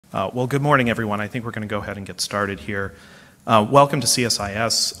Well, good morning, everyone. I think we're going to go ahead and get started here. Welcome to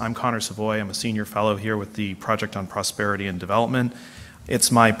CSIS. I'm Conor Savoy. I'm a senior fellow here with the Project on Prosperity and Development.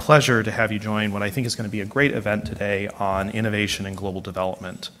 It's my pleasure to have you join what I think is going to be a great event today on innovation and global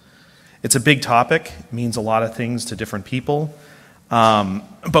development. It's a big topic. It means a lot of things to different people.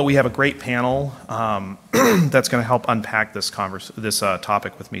 But we have a great panel that's going to help unpack this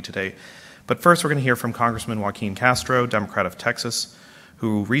topic with me today. But first, we're going to hear from Congressman Joaquin Castro, Democrat of Texas,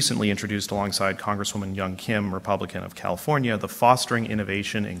 who recently introduced alongside Congresswoman Young Kim, Republican of California, the Fostering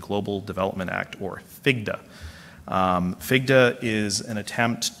Innovation and Global Development Act, or FIGDA. FIGDA is an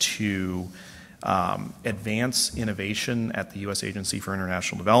attempt to advance innovation at the U.S. Agency for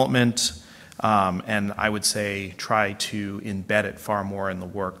International Development, and I would say try to embed it far more in the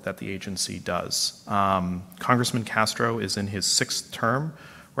work that the agency does. Congressman Castro is in his 6th term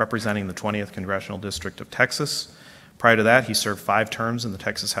representing the 20th Congressional District of Texas. Prior to that, he served 5 terms in the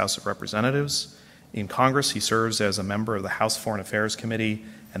Texas House of Representatives. In Congress, he serves as a member of the House Foreign Affairs Committee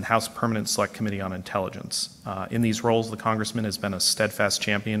and the House Permanent Select Committee on Intelligence. In these roles, the congressman has been a steadfast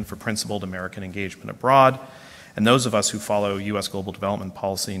champion for principled American engagement abroad, and those of us who follow U.S. global development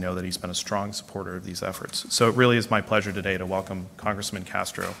policy know that he's been a strong supporter of these efforts. So it really is my pleasure today to welcome Congressman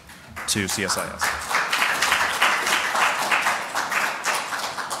Castro to CSIS.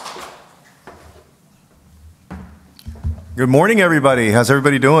 Good morning, everybody. How's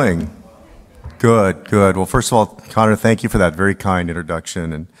everybody doing? Good, good. Well, first of all, Conor, thank you for that very kind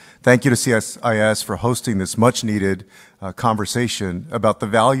introduction, and thank you to CSIS for hosting this much-needed conversation about the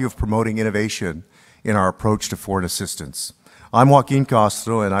value of promoting innovation in our approach to foreign assistance. I'm Joaquin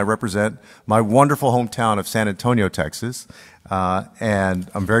Castro, and I represent my wonderful hometown of San Antonio, Texas, and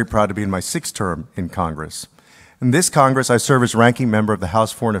I'm very proud to be in my 6th term in Congress. In this Congress, I serve as ranking member of the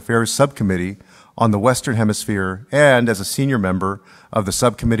House Foreign Affairs Subcommittee on the Western Hemisphere and as a senior member of the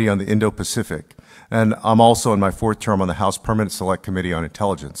Subcommittee on the Indo-Pacific. And I'm also in my 4th term on the House Permanent Select Committee on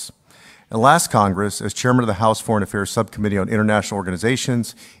Intelligence. And last Congress, as chairman of the House Foreign Affairs Subcommittee on International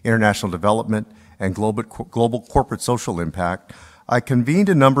Organizations, International Development, and Global Corporate Social Impact, I convened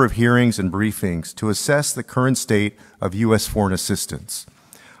a number of hearings and briefings to assess the current state of U.S. foreign assistance.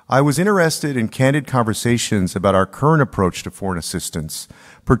 I was interested in candid conversations about our current approach to foreign assistance,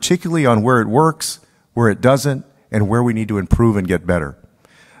 particularly on where it works, where it doesn't, and where we need to improve and get better.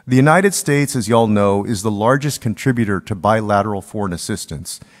 The United States, as you all know, is the largest contributor to bilateral foreign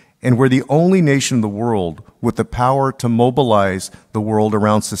assistance, and we're the only nation in the world with the power to mobilize the world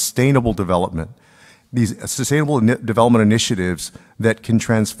around sustainable development, these sustainable development initiatives that can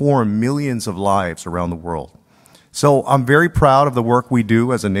transform millions of lives around the world. So I'm very proud of the work we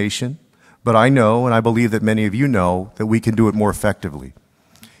do as a nation, but I know, and I believe that many of you know, that we can do it more effectively.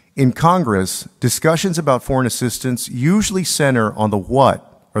 In Congress, discussions about foreign assistance usually center on the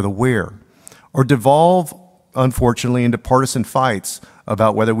what or the where, or devolve, unfortunately, into partisan fights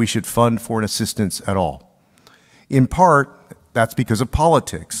about whether we should fund foreign assistance at all. In part, that's because of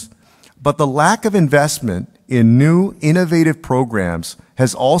politics. But the lack of investment in new, innovative programs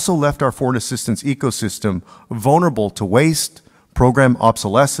has also left our foreign assistance ecosystem vulnerable to waste, program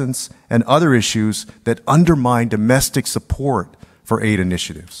obsolescence, and other issues that undermine domestic support for aid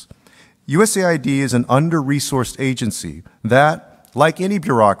initiatives. USAID is an under-resourced agency that, like any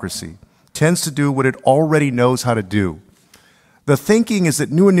bureaucracy, tends to do what it already knows how to do. The thinking is that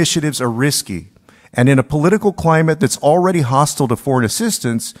new initiatives are risky, and in a political climate that's already hostile to foreign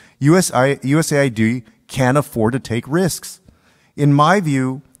assistance, USAID can't afford to take risks. In my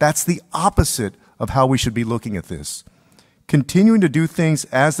view, that's the opposite of how we should be looking at this. Continuing to do things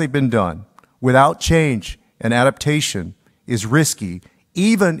as they've been done, without change and adaptation, is risky,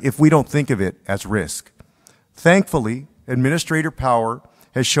 even if we don't think of it as risk. Thankfully, Administrator Power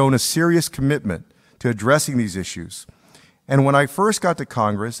has shown a serious commitment to addressing these issues. And when I first got to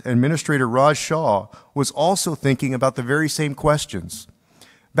Congress, Administrator Raj Shah was also thinking about the very same questions.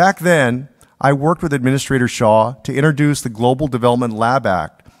 Back then, I worked with Administrator Shah to introduce the Global Development Lab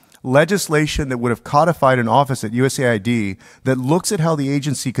Act, legislation that would have codified an office at USAID that looks at how the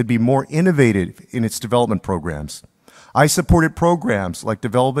agency could be more innovative in its development programs. I supported programs like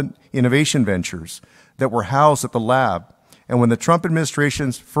Development Innovation Ventures that were housed at the lab, and when the Trump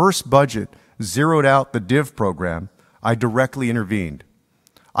administration's first budget zeroed out the DIV program, I directly intervened.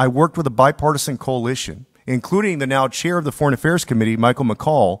 I worked with a bipartisan coalition, including the now chair of the Foreign Affairs Committee, Michael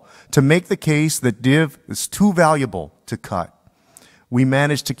McCall, to make the case that DIV is too valuable to cut. We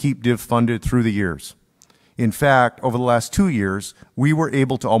managed to keep DIV funded through the years. In fact, over the last 2 years, we were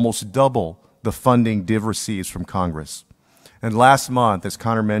able to almost double the funding DIV receives from Congress. And last month, as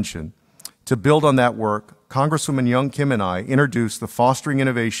Conor mentioned, to build on that work, Congresswoman Young Kim and I introduced the Fostering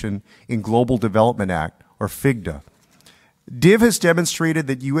Innovation in Global Development Act, or FIGDA. DIV has demonstrated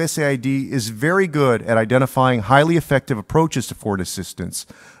that USAID is very good at identifying highly effective approaches to foreign assistance,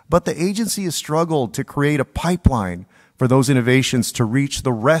 but the agency has struggled to create a pipeline for those innovations to reach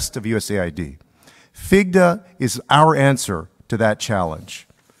the rest of USAID. FIGDA is our answer to that challenge.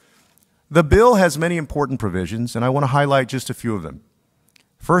 The bill has many important provisions, and I want to highlight just a few of them.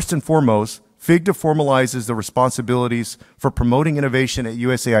 First and foremost, FIGDA formalizes the responsibilities for promoting innovation at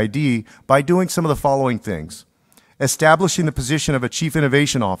USAID by doing some of the following things. Establishing the position of a Chief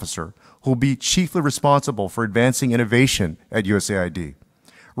Innovation Officer who will be chiefly responsible for advancing innovation at USAID.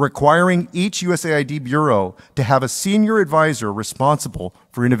 Requiring each USAID bureau to have a senior advisor responsible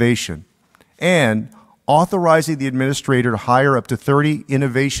for innovation. And authorizing the administrator to hire up to 30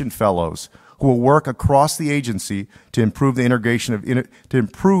 innovation fellows who will work across the agency to improve the integration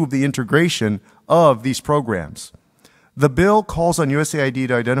of these programs. The bill calls on USAID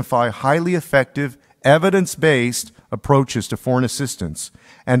to identify highly effective, evidence-based approaches to foreign assistance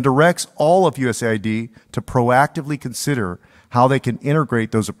and directs all of USAID to proactively consider how they can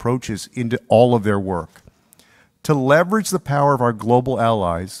integrate those approaches into all of their work. To leverage the power of our global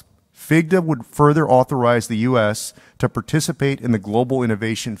allies, FIGDA would further authorize the U.S. to participate in the Global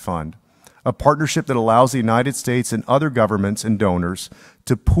Innovation Fund, a partnership that allows the United States and other governments and donors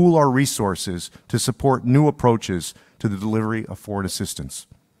to pool our resources to support new approaches to the delivery of foreign assistance.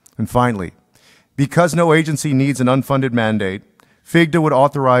 And finally, because no agency needs an unfunded mandate, FIGDA would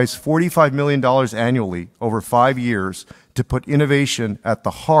authorize $45 million annually over 5 years to put innovation at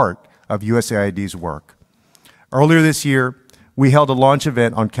the heart of USAID's work. Earlier this year, we held a launch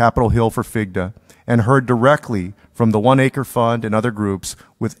event on Capitol Hill for FIGDA and heard directly from the One Acre Fund and other groups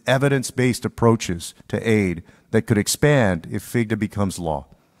with evidence-based approaches to aid that could expand if FIGDA becomes law.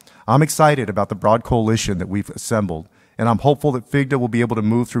 I'm excited about the broad coalition that we've assembled, and I'm hopeful that FIGDA will be able to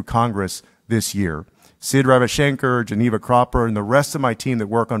move through Congress this year. Sid Ravichenko, Geneva Cropper, and the rest of my team that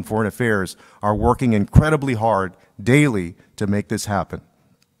work on foreign affairs are working incredibly hard daily to make this happen.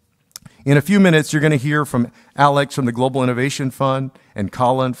 In a few minutes, you're going to hear from Alix from the Global Innovation Fund and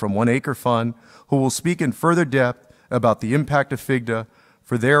Colin from One Acre Fund, who will speak in further depth about the impact of FIGDA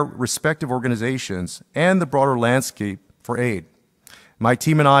for their respective organizations and the broader landscape for aid. My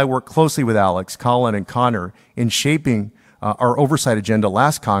team and I worked closely with Alix, Colin, and Conor in shaping our oversight agenda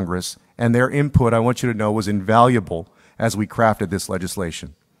last Congress, and their input, I want you to know, was invaluable as we crafted this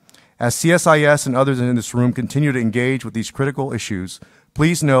legislation. As CSIS and others in this room continue to engage with these critical issues,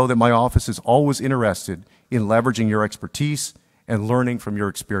 please know that my office is always interested in leveraging your expertise and learning from your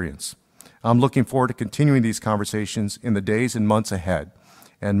experience. I'm looking forward to continuing these conversations in the days and months ahead.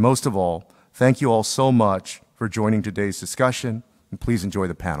 And most of all, thank you all so much for joining today's discussion, and please enjoy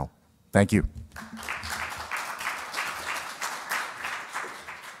the panel. Thank you.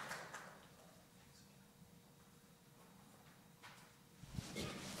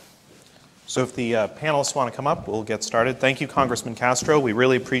 So if the panelists want to come up, we'll get started. Thank you, Congressman Castro. We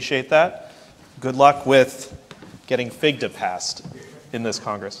really appreciate that. Good luck with getting FIGDA passed in this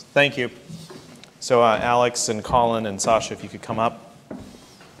Congress. Thank you. So Alix and Colin and Sasha, if you could come up.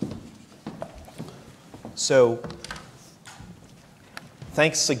 So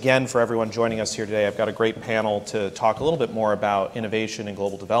thanks again for everyone joining us here today. I've got a great panel to talk a little bit more about innovation and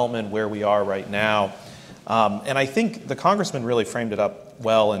global development, where we are right now. And I think the Congressman really framed it up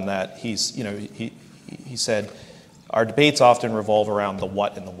well in that he said our debates often revolve around the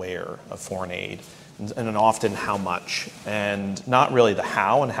what and the where of foreign aid, and often how much, and not really the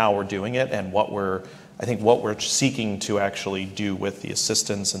how and how we're doing it and what we're seeking to actually do with the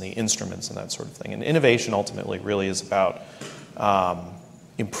assistance and the instruments and that sort of thing. And innovation ultimately really is about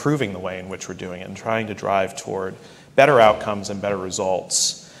improving the way in which we're doing it and trying to drive toward better outcomes and better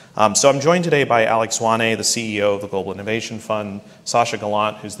results. So I'm joined today by Alix Zwane, the CEO of the Global Innovation Fund, Sasha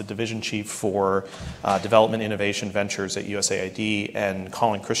Gallant, who's the Division Chief for Development Innovation Ventures at USAID, and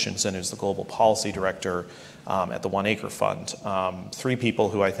Colin Christensen, who's the Global Policy Director at the One Acre Fund. Three people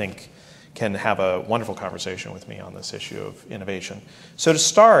who I think can have a wonderful conversation with me on this issue of innovation. So to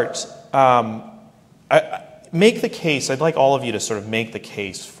start, make the case, I'd like all of you to sort of make the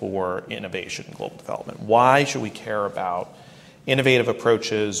case for innovation in global development. Why should we care about innovative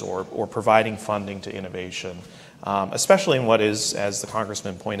approaches or providing funding to innovation, especially in what is, as the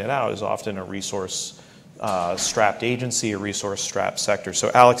Congressman pointed out, is often a resource-strapped agency, a resource-strapped sector. So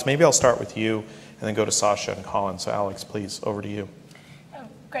Alix, maybe I'll start with you and then go to Sasha and Colin. So Alix, please, over to you.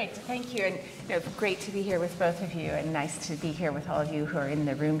 Great, thank you, and great to be here with both of you, and nice to be here with all of you who are in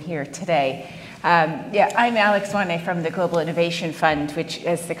the room here today. I'm Alix Zwane from the Global Innovation Fund, which,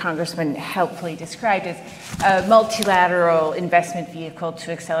 as the Congressman helpfully described, is a multilateral investment vehicle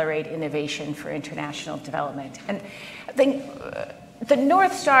to accelerate innovation for international development. And I think the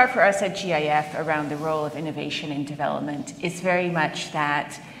North Star for us at GIF around the role of innovation in development is very much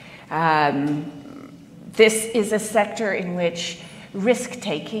that this is a sector in which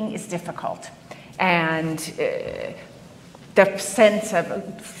risk-taking is difficult, and the sense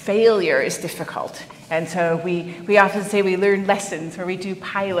of failure is difficult. And so we often say we learn lessons, or we do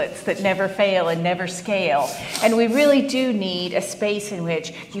pilots that never fail and never scale. And we really do need a space in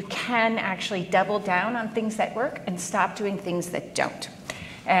which you can actually double down on things that work and stop doing things that don't.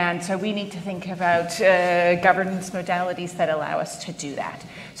 And so we need to think about governance modalities that allow us to do that.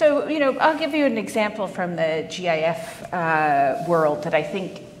 So, I'll give you an example from the GIF world that I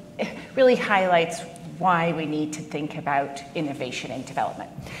think really highlights why we need to think about innovation and development.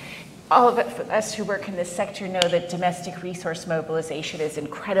 All of us who work in this sector know that domestic resource mobilization is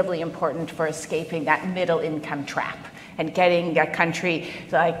incredibly important for escaping that middle income trap and getting a country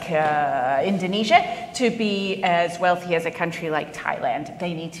like Indonesia to be as wealthy as a country like Thailand.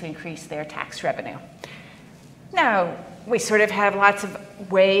 They need to increase their tax revenue. Now, we sort of have lots of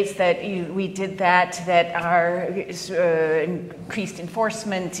ways that we did that are increased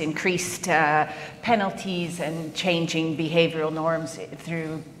enforcement, increased penalties, and changing behavioral norms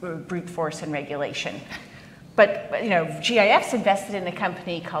through brute force and regulation. But GIF's invested in a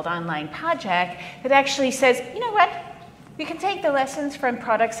company called Online Project that actually says, you know what? We can take the lessons from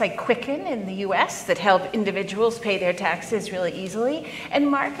products like Quicken in the US that help individuals pay their taxes really easily and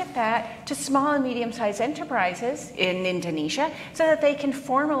market that to small and medium-sized enterprises in Indonesia so that they can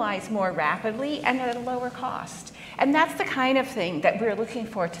formalize more rapidly and at a lower cost. And that's the kind of thing that we're looking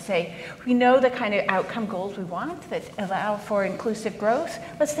for to say, we know the kind of outcome goals we want that allow for inclusive growth.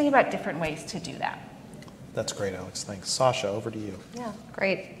 Let's think about different ways to do that. That's great, Alex. Thanks. Sasha, over to you. Yeah,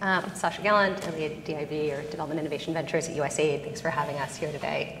 great. Sasha Gallant, I lead DIV, or Development Innovation Ventures at USAID. Thanks for having us here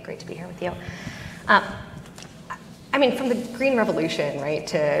today. Great to be here with you. From the Green Revolution, right,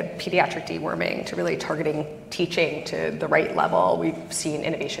 to pediatric deworming, to really targeting teaching to the right level, we've seen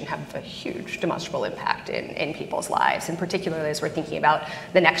innovation have a huge demonstrable impact in people's lives, and particularly as we're thinking about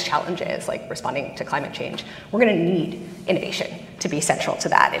the next challenges, like responding to climate change. We're going to need innovation to be central to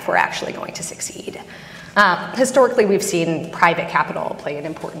that if we're actually going to succeed. Historically, we've seen private capital play an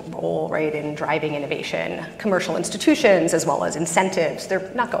important role, right, in driving innovation. Commercial institutions, as well as incentives, they're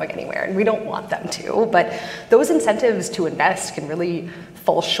not going anywhere, and we don't want them to, but those incentives to invest can really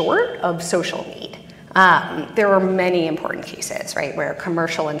fall short of social need. There are many important cases, right, where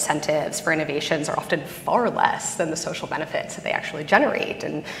commercial incentives for innovations are often far less than the social benefits that they actually generate.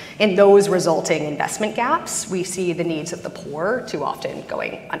 And in those resulting investment gaps, we see the needs of the poor too often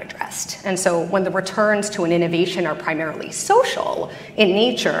going unaddressed. And so when the returns to an innovation are primarily social in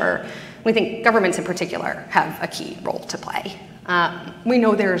nature, we think governments in particular have a key role to play. We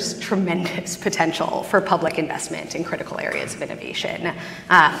know there's tremendous potential for public investment in critical areas of innovation,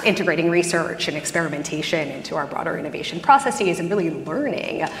 integrating research and experimentation into our broader innovation processes and really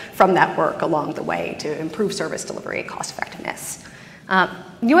learning from that work along the way to improve service delivery and cost effectiveness.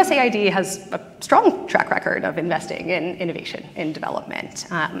 USAID has a strong track record of investing in innovation in development.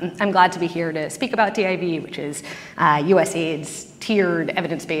 I'm glad to be here to speak about DIV, which is USAID's tiered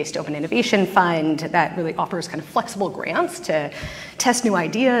evidence-based open innovation fund that really offers kind of flexible grants to test new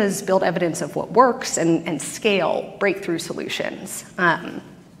ideas, build evidence of what works, and scale breakthrough solutions.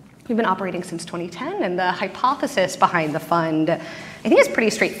 We've been operating since 2010, and the hypothesis behind the fund, I think, is pretty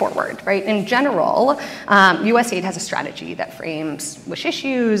straightforward, right? In general, USAID has a strategy that frames which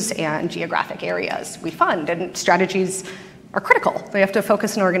issues and geographic areas we fund, and strategies are critical. They have to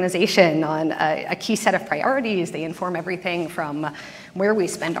focus an organization on a key set of priorities. They inform everything from where we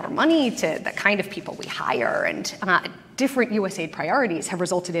spend our money to the kind of people we hire, and different USAID priorities have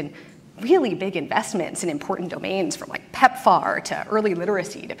resulted in really big investments in important domains from like PEPFAR to early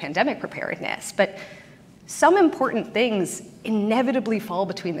literacy to pandemic preparedness. But some important things inevitably fall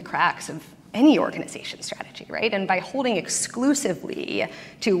between the cracks of any organization strategy, right? And by holding exclusively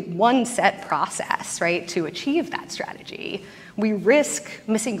to one set process, right, to achieve that strategy, we risk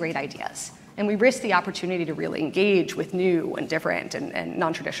missing great ideas. And we risk the opportunity to really engage with new and different and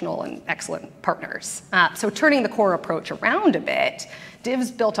non-traditional and excellent partners. So turning the core approach around a bit,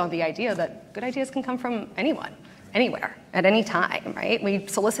 DIV's built on the idea that good ideas can come from anyone. anywhere, at any time, right? We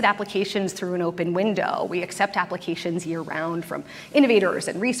solicit applications through an open window. We accept applications year-round from innovators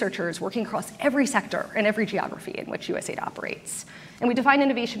and researchers working across every sector and every geography in which USAID operates. And we define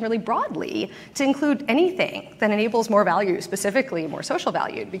innovation really broadly to include anything that enables more value, specifically more social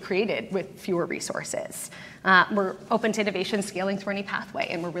value, to be created with fewer resources. We're open to innovation scaling through any pathway,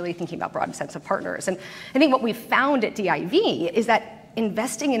 and we're really thinking about broad sets of partners. And I think what we've found at DIV is that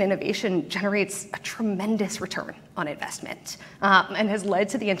investing in innovation generates a tremendous return on investment and has led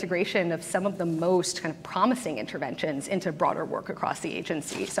to the integration of some of the most kind of promising interventions into broader work across the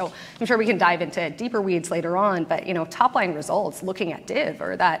agency. So I'm sure we can dive into deeper weeds later on, but top line results looking at DIV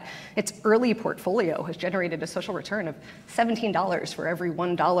are that its early portfolio has generated a social return of $17 for every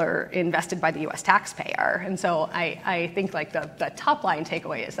 $1 invested by the US taxpayer. And so I think like the top line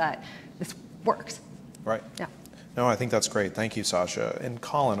takeaway is that this works. Right. Yeah. No, I think that's great. Thank you, Sasha. And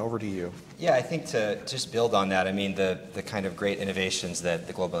Colin, over to you. Yeah, I think to just build on that, I mean, the kind of great innovations that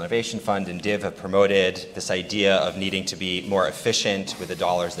the Global Innovation Fund and DIV have promoted, this idea of needing to be more efficient with the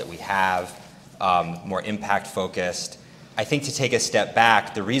dollars that we have, more impact focused. I think to take a step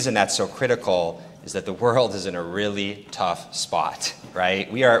back, the reason that's so critical is that the world is in a really tough spot,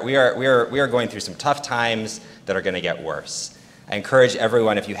 right? We are going through some tough times that are going to get worse. I encourage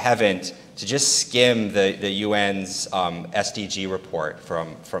everyone, if you haven't, to just skim the UN's SDG report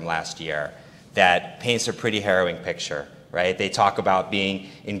from last year that paints a pretty harrowing picture, right? They talk about being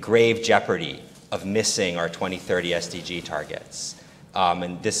in grave jeopardy of missing our 2030 SDG targets.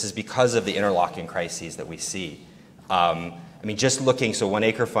 And this is because of the interlocking crises that we see. I mean, just looking, so One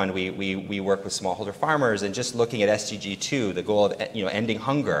Acre Fund, we work with smallholder farmers, and just looking at SDG 2, the goal of ending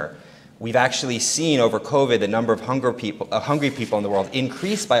hunger, we've actually seen over COVID the number of hungry people in the world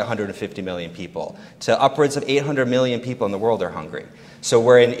increase by 150 million people to upwards of 800 million people in the world are hungry. So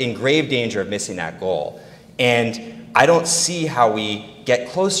we're in grave danger of missing that goal. And I don't see how we get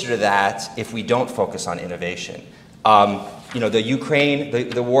closer to that if we don't focus on innovation.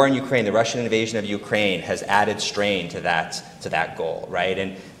 The war in Ukraine, the Russian invasion of Ukraine has added strain to that goal, right?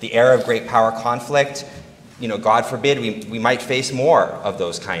 And the era of great power conflict, God forbid, we might face more of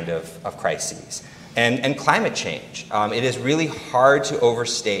those kind of crises. And climate change. It is really hard to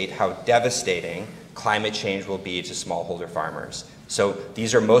overstate how devastating climate change will be to smallholder farmers. So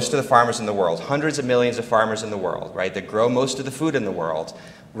these are most of the farmers in the world, hundreds of millions of farmers in the world, right, that grow most of the food in the world,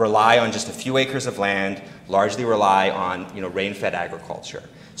 rely on just a few acres of land, largely rely on rain-fed agriculture.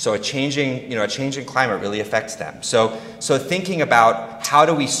 So a changing climate really affects them. So thinking about how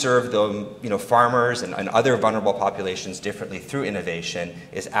do we serve the farmers and other vulnerable populations differently through innovation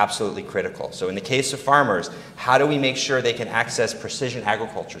is absolutely critical. So in the case of farmers, how do we make sure they can access precision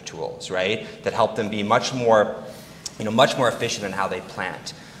agriculture tools, right, that help them be much more efficient in how they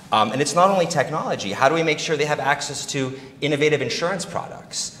plant? And it's not only technology. How do we make sure they have access to innovative insurance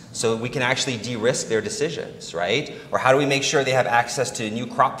products so we can actually de-risk their decisions, right? Or how do we make sure they have access to new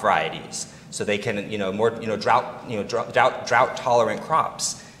crop varieties so they can, drought-tolerant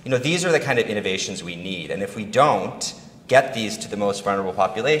crops? These are the kind of innovations we need. And if we don't get these to the most vulnerable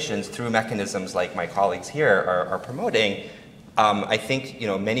populations through mechanisms like my colleagues here are promoting, I think,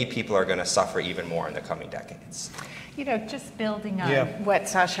 many people are going to suffer even more in the coming decades. Just building on what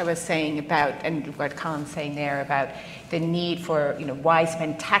Sasha was saying about, and what Colin's saying there about the need for, why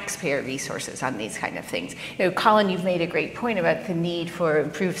spend taxpayer resources on these kind of things. Colin, you've made a great point about the need for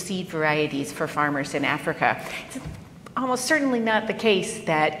improved seed varieties for farmers in Africa. It's almost certainly not the case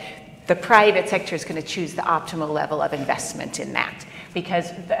that the private sector is going to choose the optimal level of investment in that,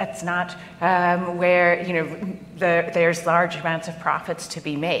 because that's not where there's large amounts of profits to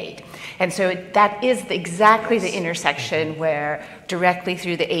be made. And so that is exactly the intersection where directly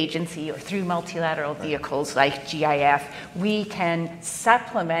through the agency or through multilateral vehicles like GIF, we can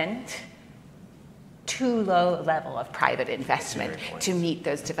supplement too low a level of private investment to meet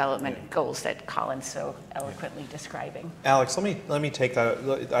those development goals that Colin's so eloquently describing. Alix, let me take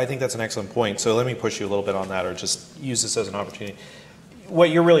that. I think that's an excellent point. So let me push you a little bit on that, or just use this as an opportunity. What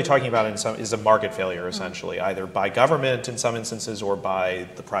you're really talking about is a market failure, essentially, either by government in some instances or by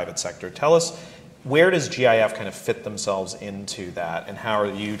the private sector. Tell us, where does GIF kind of fit themselves into that, and how are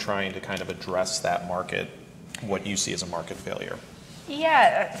you trying to kind of address that market, what you see as a market failure?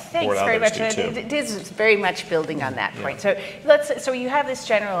 Yeah, thanks very much. It is very much building on that point. So you have this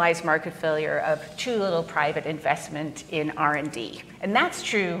generalized market failure of too little private investment in R&D, and that's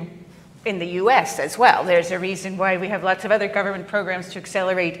true in the US as well. There's a reason why we have lots of other government programs to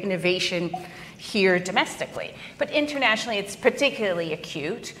accelerate innovation here domestically. But internationally, it's particularly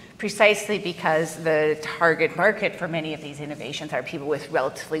acute, precisely because the target market for many of these innovations are people with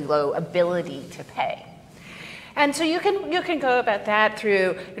relatively low ability to pay. And so you can go about that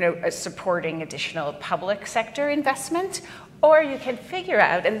through supporting additional public sector investment, or you can figure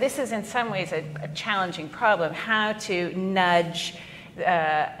out, and this is in some ways a challenging problem, how to nudge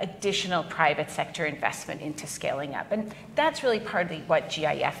additional private sector investment into scaling up. And that's really partly what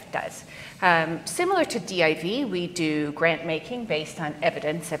GIF does. Similar to DIV, we do grant making based on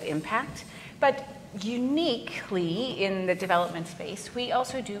evidence of impact, but uniquely in the development space, we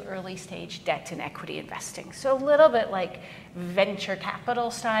also do early stage debt and equity investing. So a little bit like venture capital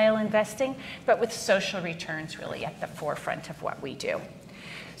style investing, but with social returns really at the forefront of what we do.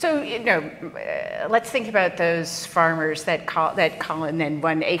 So, let's think about those farmers that Colin and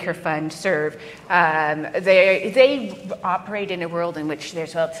One Acre Fund serve. They operate in a world in which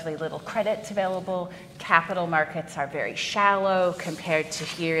there's relatively little credit available. Capital markets are very shallow compared to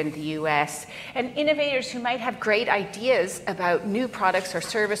here in the US. And innovators who might have great ideas about new products or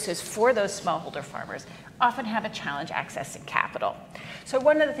services for those smallholder farmers often have a challenge accessing capital. So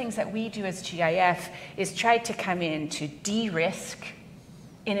one of the things that we do as GIF is try to come in to de-risk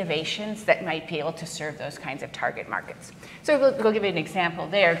innovations that might be able to serve those kinds of target markets. So we'll give you an example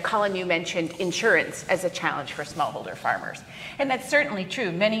there. Colin, you mentioned insurance as a challenge for smallholder farmers. And that's certainly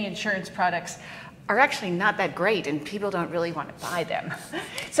true. Many insurance products are actually not that great and people don't really want to buy them.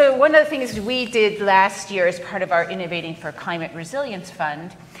 So one of the things we did last year as part of our Innovating for Climate Resilience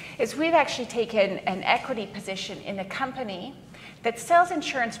Fund is we've actually taken an equity position in a company that sells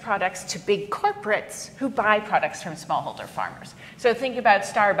insurance products to big corporates who buy products from smallholder farmers. So think about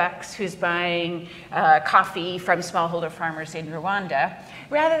Starbucks, who's buying coffee from smallholder farmers in Rwanda.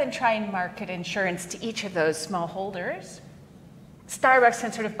 Rather than try and market insurance to each of those smallholders, Starbucks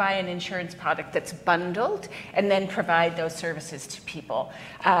can sort of buy an insurance product that's bundled and then provide those services to people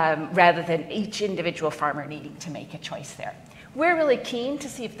rather than each individual farmer needing to make a choice there. We're really keen to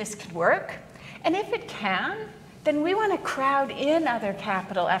see if this could work. And if it can, then we want to crowd in other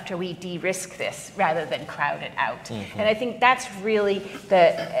capital after we de-risk this rather than crowd it out. Mm-hmm. And I think that's really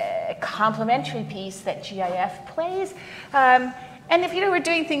the complementary piece that GIF plays. And if we're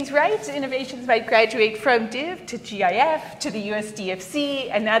doing things right, innovations might graduate from DIV to GIF to the US DFC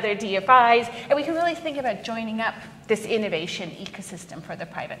and other DFIs, and we can really think about joining up this innovation ecosystem for the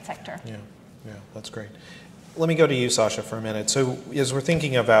private sector. Yeah, that's great. Let me go to you, Sasha, for a minute. So as we're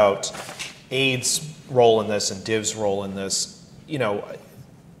thinking about AID's role in this and DIV's role in this,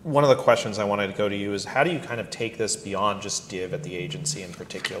 one of the questions I wanted to go to you is how do you kind of take this beyond just DIV at the agency in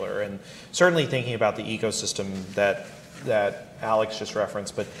particular? And certainly thinking about the ecosystem that Alix just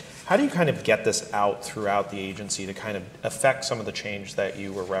referenced, but how do you kind of get this out throughout the agency to kind of affect some of the change that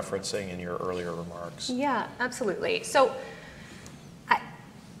you were referencing in your earlier remarks? Yeah, absolutely. So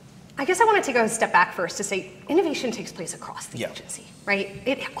I guess I want to take a step back first to say innovation takes place across the agency, right?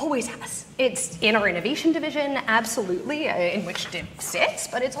 It always has. It's in our innovation division, absolutely, in which DIV sits,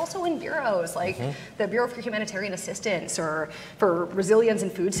 but it's also in bureaus like the Bureau for Humanitarian Assistance or for Resilience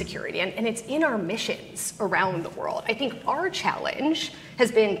and Food Security, and it's in our missions around the world. I think our challenge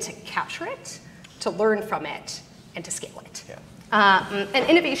has been to capture it, to learn from it, and to scale it. Yeah. And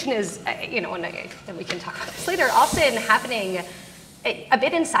innovation is, and we can talk about this later, often happening a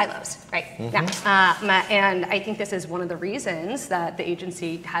bit in silos right now. And I think this is one of the reasons that the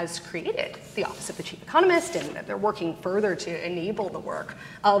agency has created the Office of the Chief Economist, and that they're working further to enable the work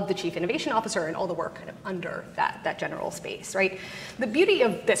of the Chief Innovation Officer and all the work kind of under that general space, right? The beauty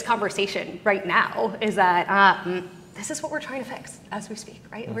of this conversation right now is that this is what we're trying to fix as we speak,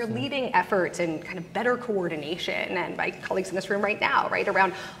 right? We're leading efforts in kind of better coordination, and my colleagues in this room right now, right,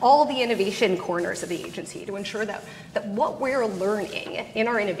 around all the innovation corners of the agency to ensure that what we're learning in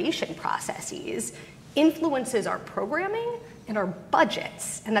our innovation processes influences our programming and our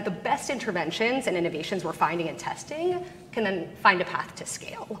budgets, and that the best interventions and innovations we're finding and testing can then find a path to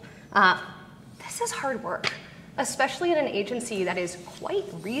scale. This is hard work, especially in an agency that is quite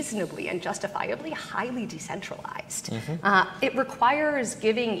reasonably and justifiably highly decentralized. It requires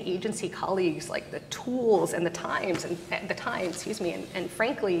giving agency colleagues like the tools and the time, and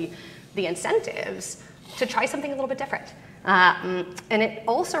frankly, the incentives to try something a little bit different. And it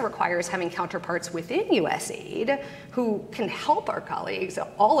also requires having counterparts within USAID who can help our colleagues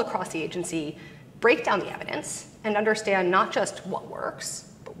all across the agency break down the evidence and understand not just what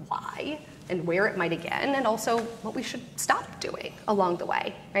works, but why, and where it might again, and also what we should stop doing along the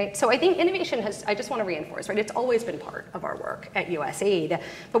way, right? So I think innovation has, I just want to reinforce, right? It's always been part of our work at USAID,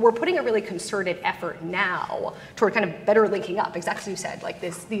 but we're putting a really concerted effort now toward kind of better linking up, exactly as you said, like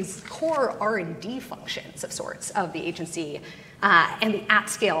these core R&D functions of sorts of the agency and the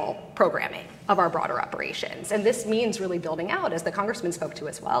at-scale programming of our broader operations. And this means really building out, as the Congressman spoke to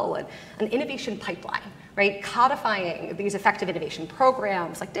as well, an innovation pipeline, right? Codifying these effective innovation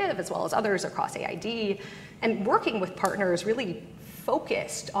programs like DIV as well as others across AID, and working with partners really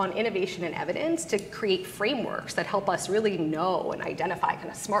focused on innovation and evidence to create frameworks that help us really know and identify kind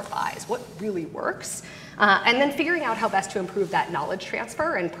of smart buys, what really works, and then figuring out how best to improve that knowledge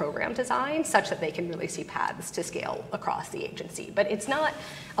transfer and program design such that they can really see paths to scale across the agency. But it's not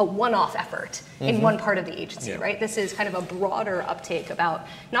a one-off effort in one part of the agency, right? This is kind of a broader uptake about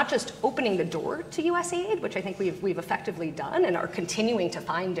not just opening the door to USAID, which I think we've effectively done and are continuing to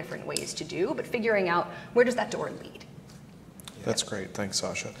find different ways to do, but figuring out where does that door lead. That's great. Thanks,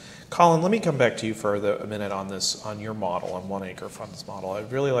 Sasha. Colin, let me come back to you for a minute on this, on your model, on One Acre Fund's model.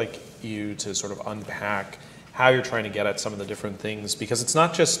 I'd really like you to sort of unpack how you're trying to get at some of the different things, because it's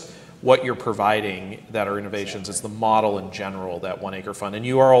not just what you're providing that are innovations, it's the model in general, that One Acre Fund. And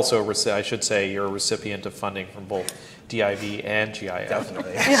you are also, I should say, you're a recipient of funding from both DIV and GIF.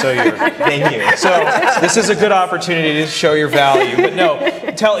 Definitely. So Thank you. So this is a good opportunity to show your value. But no,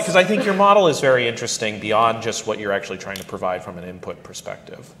 because I think your model is very interesting beyond just what you're actually trying to provide from an input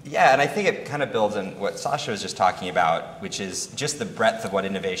perspective. Yeah, and I think it kind of builds on what Sasha was just talking about, which is just the breadth of what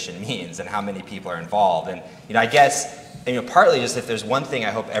innovation means and how many people are involved. And I guess, partly just if there's one thing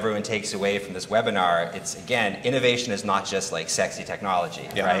I hope everyone takes away from this webinar, it's, again, innovation is not just like sexy technology,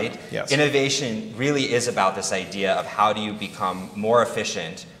 right? Yes. Innovation really is about this idea of how do you become more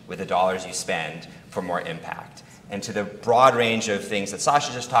efficient with the dollars you spend for more impact. And to the broad range of things that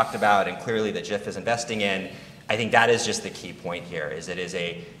Sasha just talked about and clearly that GIF is investing in, I think that is just the key point here, is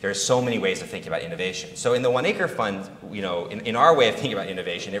there's so many ways of thinking about innovation. So in the One Acre Fund, in our way of thinking about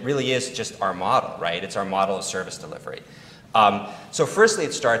innovation, it really is just our model, right? It's our model of service delivery. So firstly,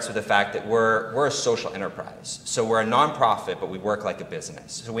 it starts with the fact that we're a social enterprise. So we're a nonprofit, but we work like a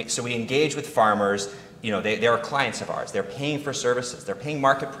business. So we engage with farmers. They are clients of ours. They're paying for services. They're paying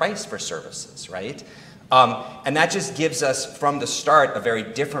market price for services, right? And that just gives us, from the start, a very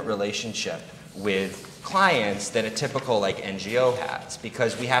different relationship with clients than a typical NGO has,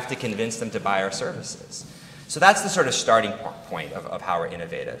 because we have to convince them to buy our services. So that's the sort of starting point of how we're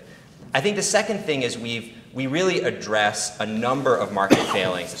innovative. I think the second thing is we really address a number of market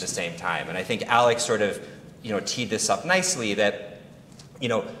failings at the same time. And I think Alix sort of teed this up nicely, that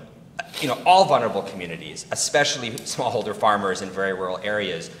all vulnerable communities, especially smallholder farmers in very rural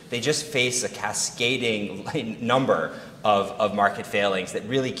areas, they just face a cascading number of market failings that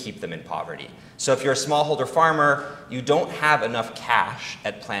really keep them in poverty. So if you're a smallholder farmer, you don't have enough cash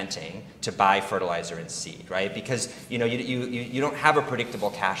at planting to buy fertilizer and seed, right? Because you don't have a predictable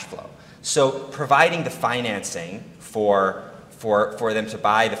cash flow. So providing the financing for them to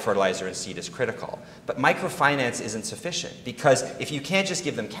buy the fertilizer and seed is critical. But microfinance isn't sufficient, because if you can't just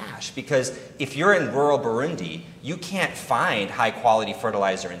give them cash, because if you're in rural Burundi, you can't find high quality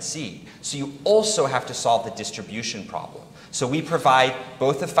fertilizer and seed. So you also have to solve the distribution problem. So we provide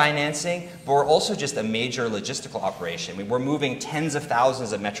both the financing, but we're also just a major logistical operation. I mean, we're moving tens of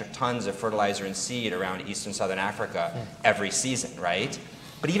thousands of metric tons of fertilizer and seed around Eastern Southern Africa every season, right?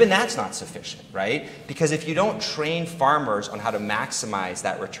 But even that's not sufficient, right? Because if you don't train farmers on how to maximize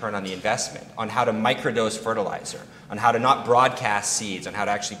that return on the investment, on how to microdose fertilizer, on how to not broadcast seeds, on how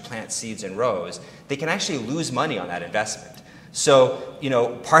to actually plant seeds in rows, they can actually lose money on that investment. So,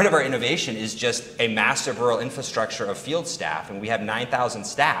 part of our innovation is just a massive rural infrastructure of field staff, and we have 9,000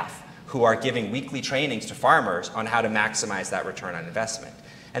 staff who are giving weekly trainings to farmers on how to maximize that return on investment.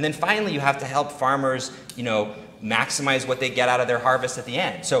 And then finally, you have to help farmers, maximize what they get out of their harvest at the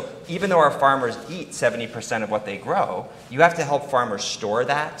end. So even though our farmers eat 70% of what they grow, you have to help farmers store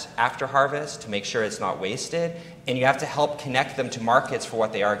that after harvest to make sure it's not wasted, and you have to help connect them to markets for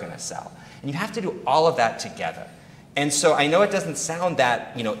what they are going to sell. And you have to do all of that together. And so I know it doesn't sound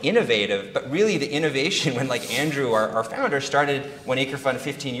that innovative, but really the innovation when Andrew, our founder, started One Acre Fund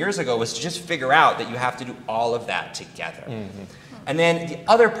 15 years ago was to just figure out that you have to do all of that together. And then the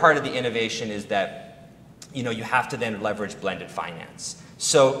other part of the innovation is that you have to then leverage blended finance.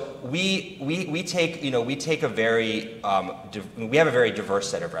 So we have a very diverse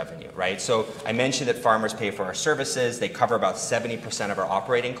set of revenue, right? So I mentioned that farmers pay for our services. They cover about 70% of our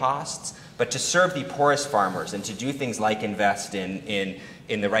operating costs. But to serve the poorest farmers and to do things like invest in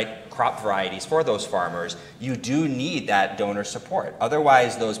the right crop varieties for those farmers, you do need that donor support.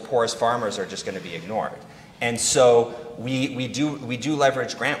 Otherwise, those poorest farmers are just going to be ignored. And so we do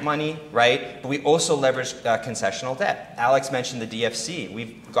leverage grant money, right? But we also leverage concessional debt. Alex mentioned the DFC.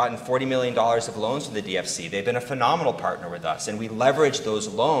 We've gotten $40 million of loans from the DFC. They've been a phenomenal partner with us, and we leverage those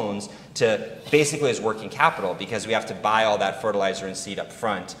loans to basically as working capital because we have to buy all that fertilizer and seed up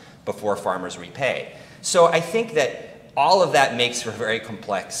front before farmers repay. So I think that all of that makes for a very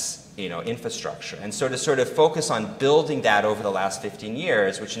complex infrastructure. And so to sort of focus on building that over the last 15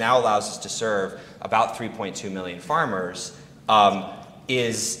 years, which now allows us to serve about 3.2 million farmers,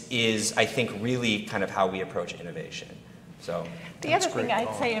 is I think really kind of how we approach innovation. So the other thing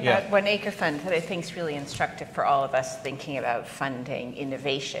I'd say about One Acre Fund that I think is really instructive for all of us thinking about funding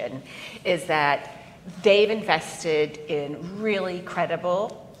innovation is that they've invested in really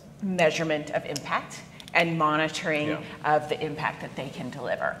credible measurement of impact and monitoring of the impact that they can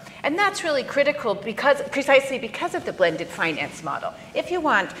deliver. And that's really critical precisely because of the blended finance model. If you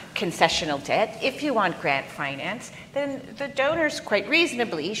want concessional debt, if you want grant finance, then the donors quite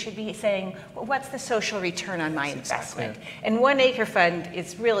reasonably should be saying, well, what's the social return on my investment? And One Acre Fund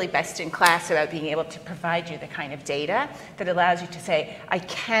is really best in class about being able to provide you the kind of data that allows you to say, I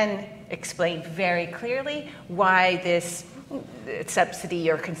can explain very clearly why this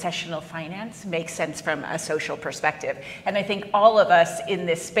subsidy or concessional finance makes sense from a social perspective. And I think all of us in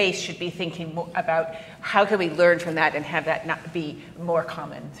this space should be thinking about how can we learn from that and have that not be more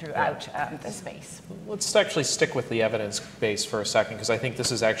common throughout the space. Let's actually stick with the evidence base for a second, because I think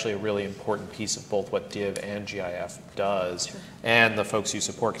this is actually a really important piece of both what DIV and GIF does and the folks you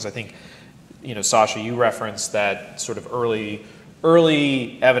support. Because I think, Sasha, you referenced that sort of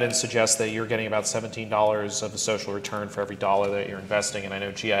early evidence suggests that you're getting about $17 of a social return for every dollar that you're investing, and I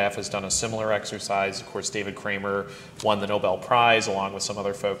know GIF has done a similar exercise. Of course, David Kramer won the Nobel Prize along with some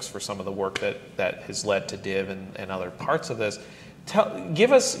other folks for some of the work that has led to DIV and other parts of this.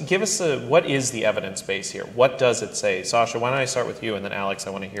 Give us what is the evidence base here? What does it say? Sasha, why don't I start with you, and then Alex, I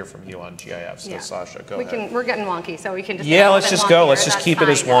want to hear from you on GIF. So Sasha, go ahead. We're getting wonky, so we can just let's just go. Let's just keep it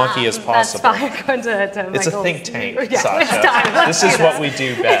as wonky as possible. That's fine. To it's a think tank, Sasha. This is what we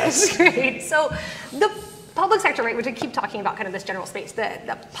do best. Great. So the public sector, right, which I keep talking about kind of this general space,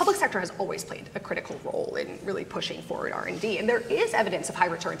 the public sector has always played a critical role in really pushing forward R&D. And there is evidence of high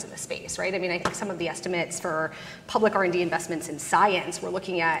returns in this space, right? I mean, I think some of the estimates for public R&D investments in science we're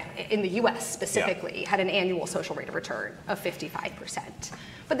looking at, in the US specifically, had an annual social rate of return of 55%.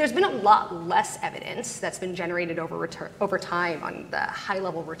 But there's been a lot less evidence that's been generated over time on the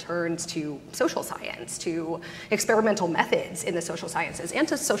high-level returns to social science, to experimental methods in the social sciences, and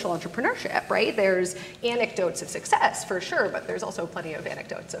to social entrepreneurship, right? There's anecdotes of success, for sure, but there's also plenty of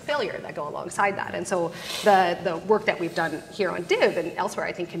anecdotes of failure that go alongside that. And so the work that we've done here on DIV and elsewhere,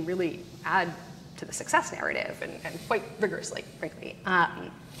 I think, can really add to the success narrative, and quite rigorously, frankly.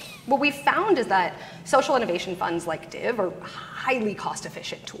 What we found is that social innovation funds like DIV are highly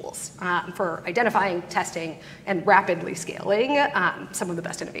cost-efficient tools for identifying, testing, and rapidly scaling some of the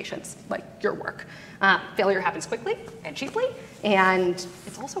best innovations, like your work. Failure happens quickly and cheaply, and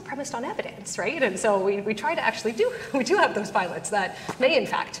it's also premised on evidence, right? And so we try to actually we do have those pilots that may, in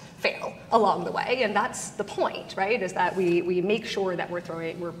fact, fail along the way, and that's the point, right? Is that we make sure that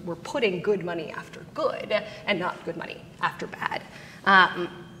we're putting good money after good, and not good money after bad.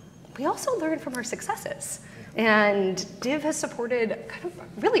 We also learn from our successes. And DIV has supported kind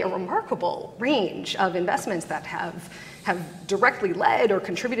of really a remarkable range of investments that have directly led or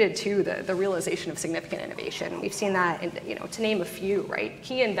contributed to the realization of significant innovation. We've seen that, to name a few, right?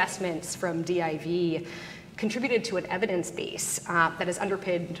 Key investments from DIV contributed to an evidence base that has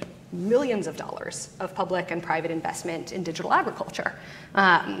underpinned millions of dollars of public and private investment in digital agriculture,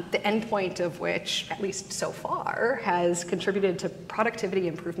 the endpoint of which, at least so far, has contributed to productivity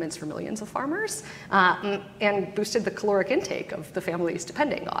improvements for millions of farmers and boosted the caloric intake of the families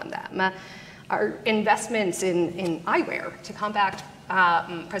depending on them. Our investments in eyewear to combat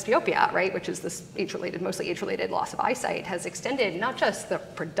presbyopia, right, which is this mostly age-related loss of eyesight, has extended not just the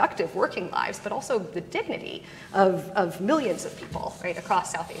productive working lives, but also the dignity of millions of people, right,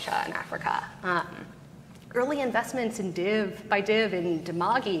 across South Asia and Africa. Early investments by DIV in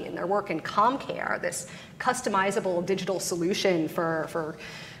Dimagi and their work in ComCare, this customizable digital solution for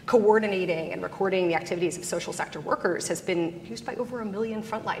coordinating and recording the activities of social sector workers, has been used by over 1 million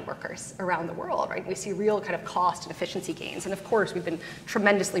frontline workers around the world, right? We see real kind of cost and efficiency gains. And of course, we've been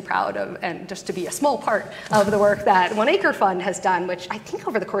tremendously proud of, and just to be a small part of the work that One Acre Fund has done, which I think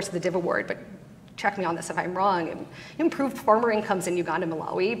over the course of the DIV Award, but check me on this if I'm wrong, improved farmer incomes in Uganda and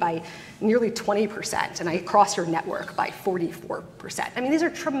Malawi by nearly 20%, and across your network by 44%. I mean, these are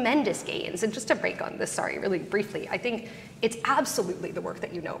tremendous gains. And just to break on this, sorry, really briefly, I think it's absolutely the work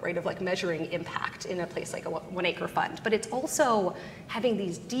that you know, right, of like measuring impact in a place like a One Acre Fund, but it's also having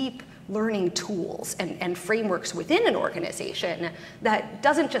these deep learning tools and frameworks within an organization that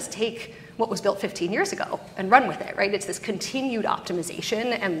doesn't just take what was built 15 years ago and run with it, right? It's this continued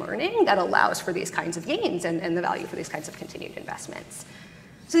optimization and learning that allows for these kinds of gains and the value for these kinds of continued investments.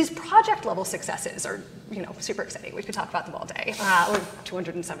 So these project level successes are, super exciting. We could talk about them all day. We're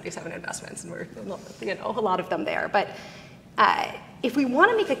 277 investments, and we're, a lot of them there. But if we want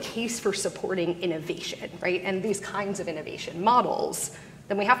to make a case for supporting innovation, right, and these kinds of innovation models,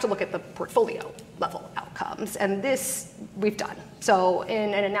 then we have to look at the portfolio level outcomes. And this we've done. So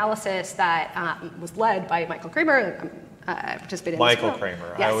in an analysis that was led by Michael Kramer, participated in Michael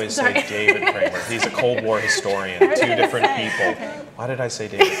Kramer. Yes, I always say David Kramer. He's a Cold War historian. Two different people. Why did I say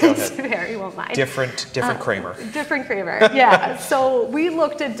David? Go ahead. Fair, you won't mind. Different Kramer. Different Kramer, yeah. So we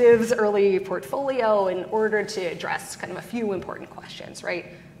looked at Div's early portfolio in order to address kind of a few important questions, right?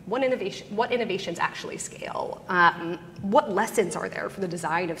 What innovations actually scale? What lessons are there for the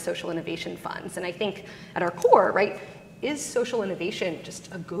design of social innovation funds? And I think at our core, right, is social innovation just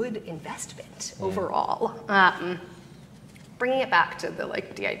a good investment overall? Bringing it back to the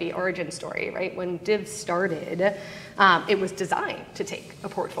DIV origin story, right? When Div started, it was designed to take a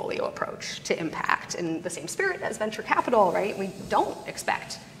portfolio approach to impact in the same spirit as venture capital, right? We don't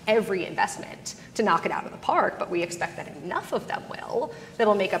expect every investment to knock it out of the park, but we expect that enough of them will,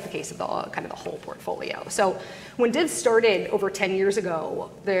 that'll make up the case of the kind of the whole portfolio. So when Div started over 10 years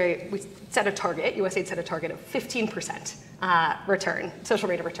ago, we set a target, USAID set a target of 15% return, social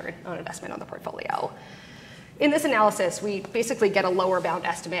rate of return on investment on the portfolio. In this analysis, we basically get a lower bound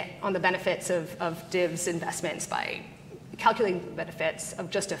estimate on the benefits of Div's investments by calculating the benefits of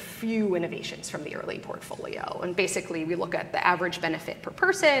just a few innovations from the early portfolio. And basically, we look at the average benefit per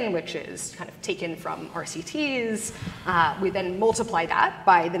person, which is kind of taken from RCTs. We then multiply that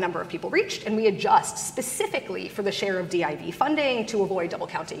by the number of people reached, and we adjust specifically for the share of DIV funding to avoid double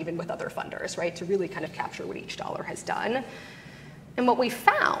counting even with other funders, right, to really kind of capture what each dollar has done. And what we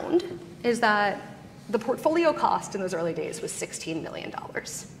found is that the portfolio cost in those early days was $16 million.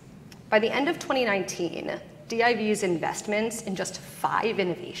 By the end of 2019, DIV's investments in just 5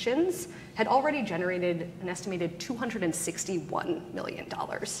 innovations had already generated an estimated $261 million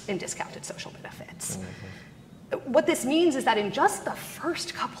in discounted social benefits. What this means is that in just the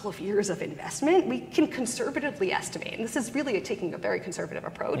first couple of years of investment, we can conservatively estimate, and this is really taking a very conservative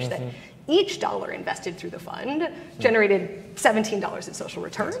approach, that each dollar invested through the fund generated $17 in social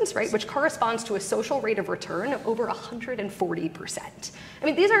returns, right, which corresponds to a social rate of return of over 140%. I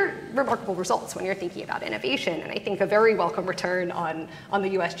mean, these are remarkable results when you're thinking about innovation, and I think a very welcome return on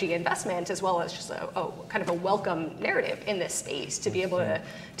the USG investment, as well as just a kind of a welcome narrative in this space to be able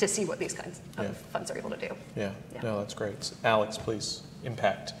to see what these kinds of funds are able to do. Yeah, no, that's great. Alix, please,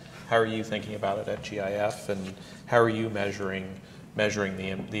 impact. How are you thinking about it at GIF, and how are you measuring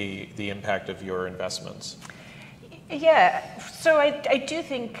the impact of your investments? Yeah, so I do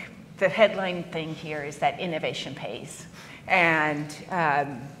think the headline thing here is that innovation pays. And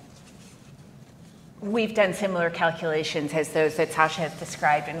we've done similar calculations as those that Sasha has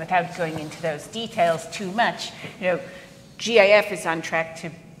described, and without going into those details too much, GIF is on track to,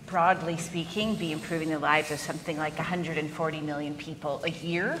 broadly speaking, be improving the lives of something like 140 million people a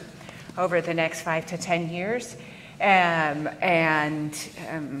year over the next 5 to 10 years.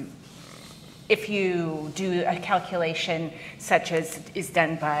 If you do a calculation such as is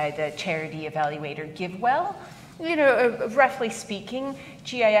done by the charity evaluator GiveWell, roughly speaking,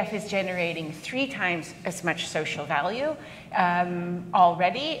 GIF is generating 3 times as much social value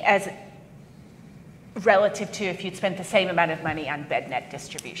already as relative to if you'd spent the same amount of money on bed net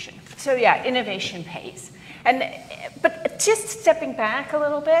distribution. So yeah, innovation pays. But just stepping back a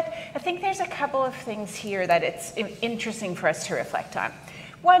little bit, I think there's a couple of things here that it's interesting for us to reflect on.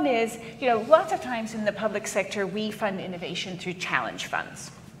 One is, lots of times in the public sector, we fund innovation through challenge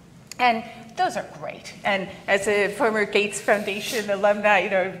funds. And those are great. And as a former Gates Foundation alumni,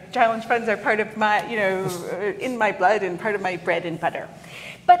 challenge funds are part of my, in my blood and part of my bread and butter.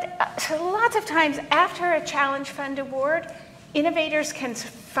 But lots of times after a challenge fund award, innovators can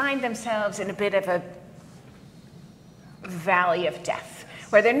find themselves in a bit of a valley of death,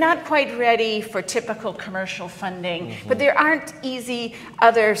 where they're not quite ready for typical commercial funding, but there aren't easy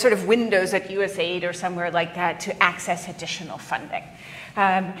other sort of windows at USAID or somewhere like that to access additional funding.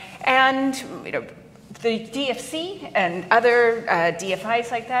 The DFC and other DFIs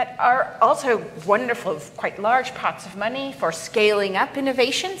like that are also wonderful, quite large pots of money for scaling up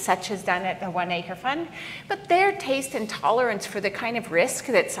innovation, such as done at the One Acre Fund. But their taste and tolerance for the kind of risk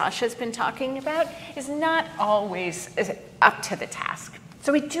that Sasha's been talking about is not always up to the task.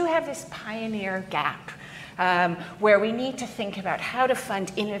 So we do have this pioneer gap where we need to think about how to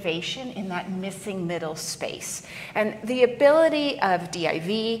fund innovation in that missing middle space. And the ability of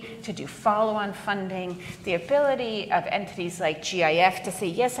DIV to do follow-on funding, the ability of entities like GIF to say,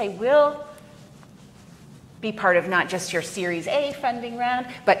 yes, I will be part of not just your Series A funding round,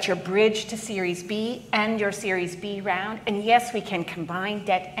 but your bridge to Series B and your Series B round. And yes, we can combine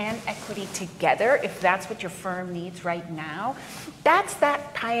debt and equity together if that's what your firm needs right now. That's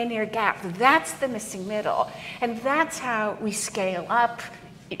that pioneer gap. That's the missing middle. And that's how we scale up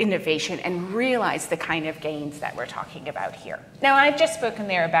innovation and realize the kind of gains that we're talking about here. Now, I've just spoken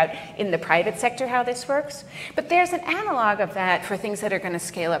there about in the private sector how this works, but there's an analog of that for things that are going to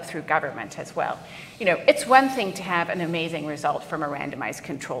scale up through government as well. You know, it's one thing to have an amazing result from a randomized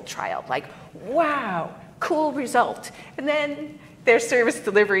controlled trial, like, wow, cool result. And then there's service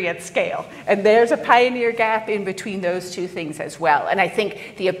delivery at scale. And there's a pioneer gap in between those two things as well. And I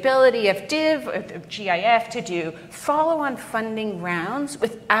think the ability of DIV, of GIF, to do follow-on funding rounds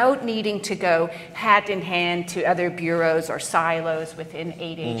without needing to go hand in hand to other bureaus or silos within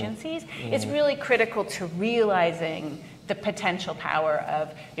aid agencies is really critical to realizing the potential power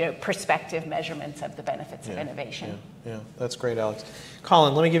of prospective measurements of the benefits of innovation. Yeah, that's great, Alix.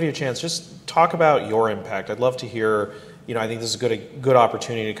 Colin, let me give you a chance. Just talk about your impact. I'd love to hear. I think this is a good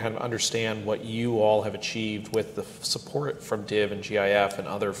opportunity to kind of understand what you all have achieved with the support from DIV and GIF and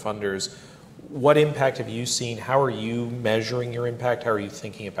other funders. What impact have you seen? How are you measuring your impact? How are you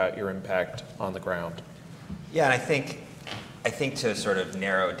thinking about your impact on the ground? Yeah, and I think to sort of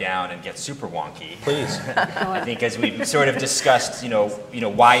narrow down and get super wonky. Please. I think as we've sort of discussed,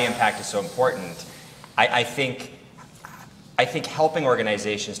 why impact is so important. I think helping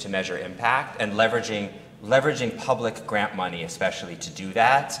organizations to measure impact and leveraging public grant money, especially to do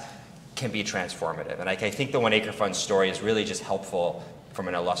that, can be transformative. And I think the One Acre Fund story is really just helpful from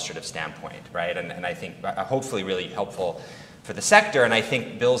an illustrative standpoint, right? And I think hopefully really helpful for the sector. And I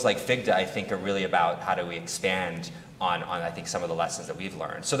think bills like FIGDA, I think, are really about how do we expand on I think some of the lessons that we've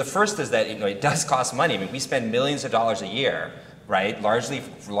learned. So the first is that it does cost money. I mean, we spend millions of dollars a year, right? Largely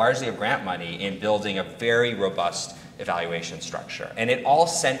of grant money in building a very robust evaluation structure. And it all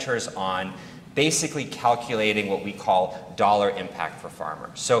centers on basically calculating what we call dollar impact for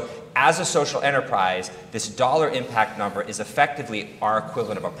farmers. So as a social enterprise, this dollar impact number is effectively our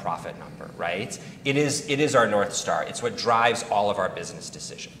equivalent of a profit number, right? It is our North Star. It's what drives all of our business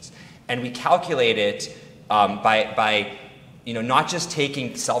decisions. And we calculate it by not just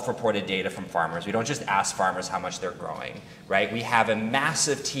taking self-reported data from farmers. We don't just ask farmers how much they're growing, right? We have a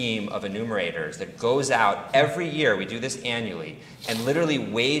massive team of enumerators that goes out every year, we do this annually, and literally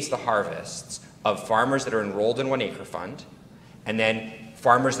weighs the harvests of farmers that are enrolled in One Acre Fund, and then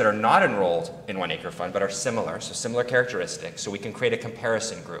farmers that are not enrolled in One Acre Fund but are similar, so similar characteristics, so we can create a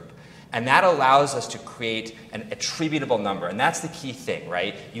comparison group. And that allows us to create an attributable number. And that's the key thing,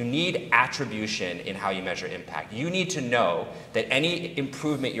 right? You need attribution in how you measure impact. You need to know that any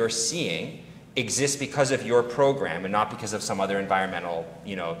improvement you're seeing exists because of your program and not because of some other environmental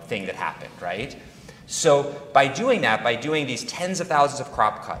thing that happened, right? So by doing that, by doing these tens of thousands of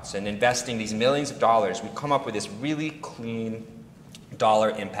crop cuts and investing these millions of dollars, we come up with this really clean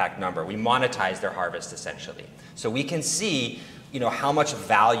dollar impact number. We monetize their harvest, essentially. So we can see how much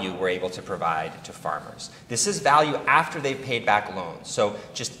value we're able to provide to farmers. This is value after they've paid back loans, so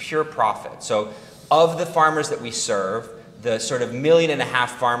just pure profit. So of the farmers that we serve, the sort of 1.5 million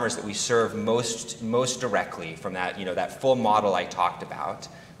farmers that we serve most directly from that, that full model I talked about,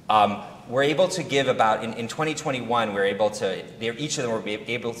 we're able to give about, in 2021, we're able to, each of them were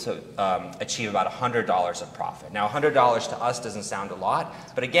able to achieve about $100 of profit. Now, $100 to us doesn't sound a lot,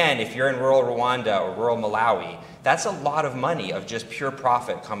 but again, if you're in rural Rwanda or rural Malawi, that's a lot of money of just pure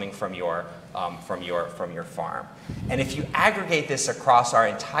profit coming from your farm. And if you aggregate this across our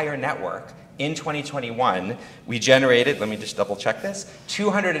entire network, in 2021, we generated, let me just double check this,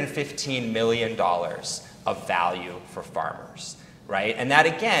 $215 million of value for farmers. Right? And that,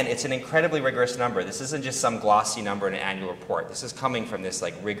 again, it's an incredibly rigorous number. This isn't just some glossy number in an annual report. This is coming from this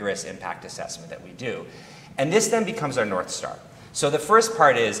rigorous impact assessment that we do. And this then becomes our North Star. So the first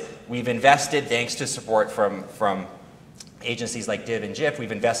part is we've invested, thanks to support from agencies like DIV and GIF,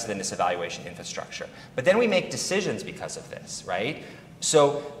 we've invested in this evaluation infrastructure. But then we make decisions because of this, right?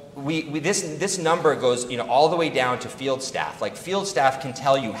 So this number goes all the way down to field staff. Like field staff can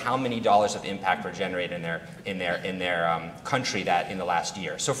tell you how many dollars of impact were generated in their country that in the last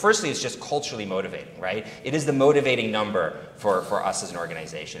year. So firstly, it's just culturally motivating, right? It is the motivating number for us as an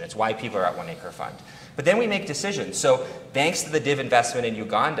organization. It's why people are at One Acre Fund. But then we make decisions. So thanks to the DIV investment in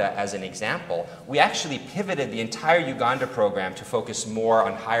Uganda as an example, we actually pivoted the entire Uganda program to focus more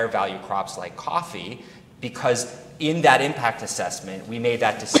on higher value crops like coffee, because in that impact assessment, we made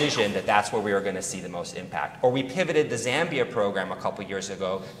that decision that that's where we were going to see the most impact. Or we pivoted the Zambia program a couple years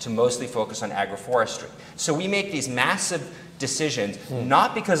ago to mostly focus on agroforestry. So we make these massive decisions,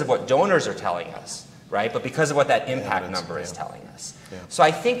 not because of what donors are telling us, right, but because of what that impact number is telling us. Yeah. So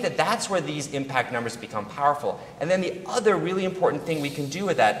I think that that's where these impact numbers become powerful. And then the other really important thing we can do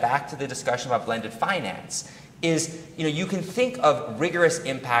with that, back to the discussion about blended finance, is you can think of rigorous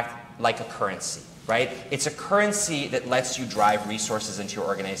impact like a currency. Right? It's a currency that lets you drive resources into your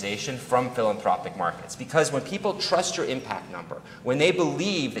organization from philanthropic markets. Because when people trust your impact number, when they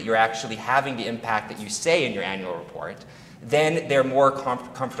believe that you're actually having the impact that you say in your annual report, then they're more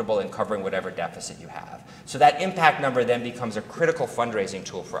comfortable in covering whatever deficit you have. So that impact number then becomes a critical fundraising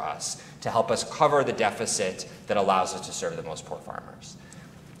tool for us to help us cover the deficit that allows us to serve the most poor farmers.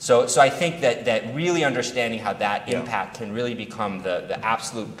 So I think that really understanding how that impact can really become the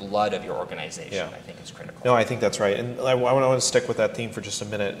absolute blood of your organization, I think is critical. No, I think that's right. And I want to stick with that theme for just a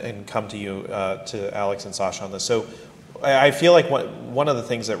minute and come to you, to Alix and Sasha on this. So I feel like one of the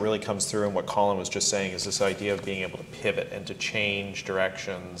things that really comes through in what Colin was just saying is this idea of being able to pivot and to change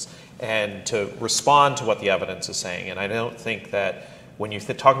directions and to respond to what the evidence is saying. And I don't think that when you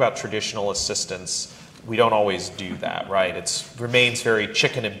talk about traditional assistance, we don't always do that, right? It remains very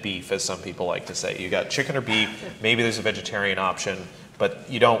chicken and beef, as some people like to say. You got chicken or beef, maybe there's a vegetarian option, but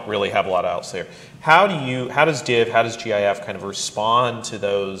you don't really have a lot else there. How does DIV, how does GIF kind of respond to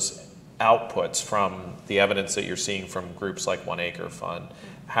those outputs from the evidence that you're seeing from groups like One Acre Fund?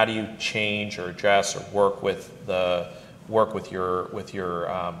 How do you change or address or work with your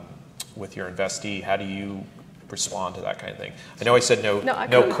investee? How do you respond to that kind of thing? I know I said no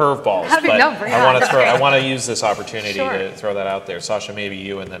curveballs, but I want to use this opportunity to throw that out there. Sasha, maybe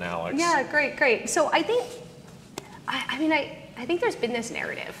you, and then Alix. Yeah, great. So I think, I think there's been this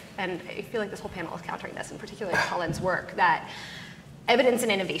narrative, and I feel like this whole panel is countering this, in particular Colin's work, that evidence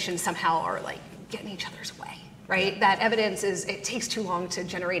and innovation somehow are like getting each other's way, right? That evidence it takes too long to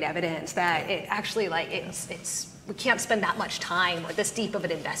generate evidence, that it actually we can't spend that much time or this deep of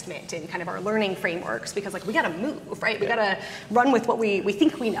an investment in kind of our learning frameworks, because we got to move, right? We got to run with what we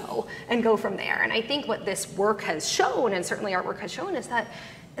think we know and go from there. And I think what this work has shown, and certainly our work has shown, is that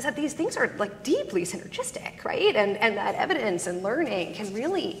these things are deeply synergistic, right? And that evidence and learning can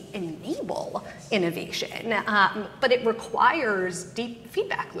really enable innovation. But it requires deep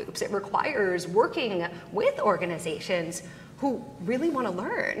feedback loops. It requires working with organizations who really want to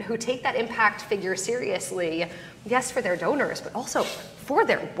learn, who take that impact figure seriously, yes, for their donors, but also for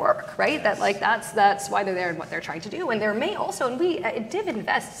their work, right? That's why they're there and what they're trying to do. And there may also, and DIV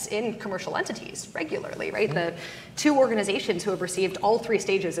invests in commercial entities regularly, right? The two organizations who have received all 3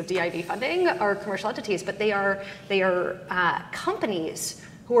 stages of DIV funding are commercial entities, but they are companies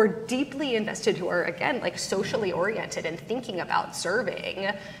who are deeply invested, who are, again, socially oriented and thinking about serving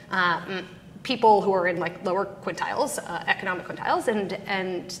people who are in lower quintiles, economic quintiles,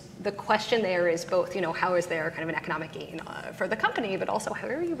 and the question there is both, how is there kind of an economic gain for the company, but also how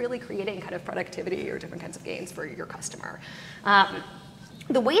are you really creating kind of productivity or different kinds of gains for your customer?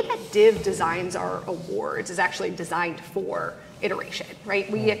 The way that DIV designs our awards is actually designed for iteration, right?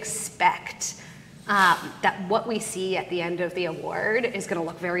 We expect that what we see at the end of the award is going to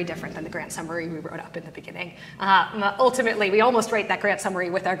look very different than the grant summary we wrote up in the beginning. Ultimately, we almost write that grant summary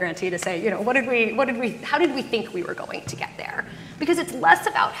with our grantee to say, how did we think we were going to get there? Because it's less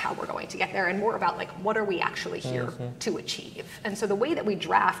about how we're going to get there and more about what are we actually here to achieve. And so the way that we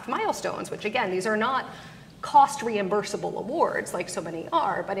draft milestones, which again, these are not cost reimbursable awards like so many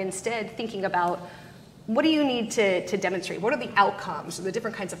are, but instead thinking about what do you need to demonstrate? What are the outcomes or the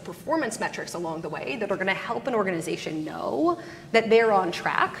different kinds of performance metrics along the way that are going to help an organization know that they're on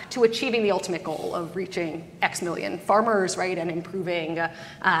track to achieving the ultimate goal of reaching X million farmers, right, and improving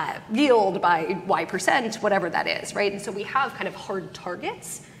yield by Y%, whatever that is, right? And so we have kind of hard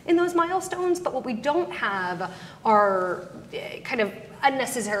targets in those milestones, but what we don't have are kind of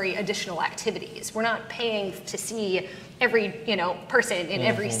unnecessary additional activities. We're not paying to see every person in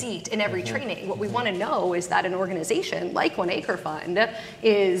every seat in every training. What we want to know is that an organization like One Acre Fund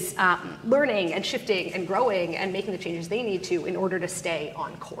is learning and shifting and growing and making the changes they need to in order to stay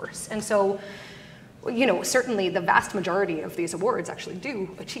on course. And so certainly the vast majority of these awards actually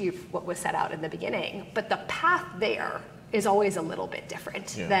do achieve what was set out in the beginning, but the path there is always a little bit different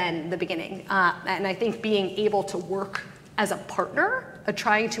than the beginning. And I think being able to work as a partner,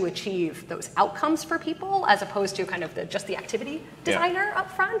 trying to achieve those outcomes for people, as opposed to kind of just the activity designer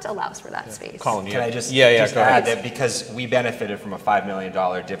up front, allows for that space. Colin, can I just go add that because we benefited from a $5 million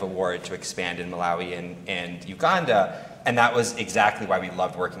DIV award to expand in Malawi and Uganda, and that was exactly why we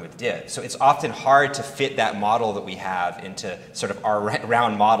loved working with DIV. So it's often hard to fit that model that we have into sort of our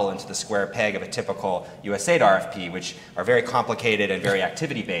round model into the square peg of a typical USAID RFP, which are very complicated and very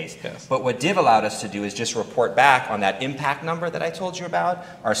activity-based. Yes. But what DIV allowed us to do is just report back on that impact number that I told you about,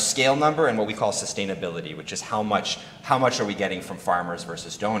 our scale number, and what we call sustainability, which is how much are we getting from farmers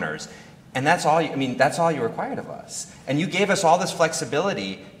versus donors. And that's all, that's all you required of us. And you gave us all this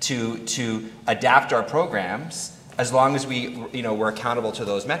flexibility to adapt our programs as long as we were accountable to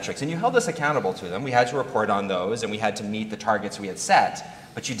those metrics. And you held us accountable to them. We had to report on those, and we had to meet the targets we had set.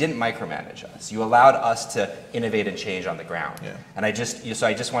 But you didn't micromanage us. You allowed us to innovate and change on the ground. Yeah. And I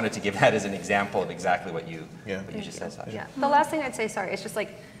just wanted to give that as an example of exactly what you just said, Sasha. Yeah. The last thing I'd say, it's just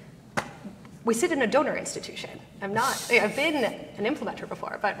like, we sit in a donor institution. I've been an implementer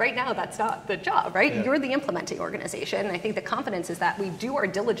before, but right now that's not the job, right? Yeah. You're the implementing organization. And I think the confidence is that we do our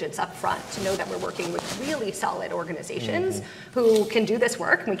diligence up front to know that we're working with really solid organizations who can do this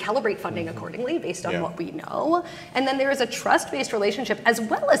work, and we calibrate funding accordingly based on what we know. And then there is a trust-based relationship as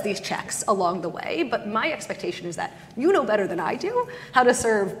well as these checks along the way. But my expectation is that you know better than I do how to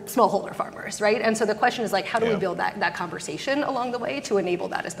serve smallholder farmers, right? And so the question is how do we build that conversation along the way to enable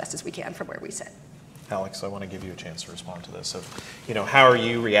that as best as we can from where we sit. Alix, I want to give you a chance to respond to this. So, how are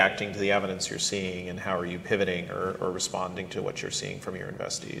you reacting to the evidence you're seeing, and how are you pivoting or responding to what you're seeing from your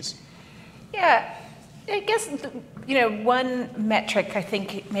investees? Yeah, I guess, one metric I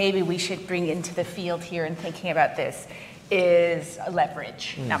think maybe we should bring into the field here in thinking about this is a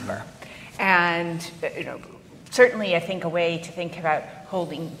leverage number. And, certainly I think a way to think about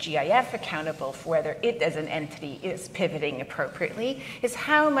holding GIF accountable for whether it as an entity is pivoting appropriately is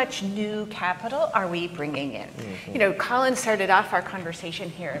how much new capital are we bringing in. Colin started off our conversation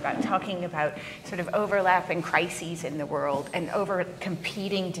here about talking about sort of overlapping crises in the world and over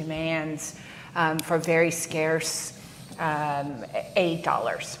competing demands for very scarce aid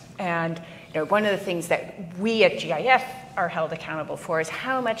dollars. And one of the things that we at GIF are held accountable for is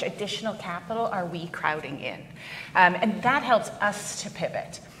how much additional capital are we crowding in. And that helps us to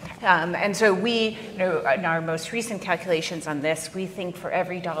pivot. And so we, in our most recent calculations on this, we think for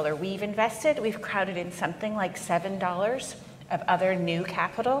every dollar we've invested, we've crowded in something like $7 of other new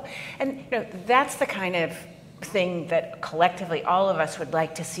capital. And that's the kind of thing that collectively all of us would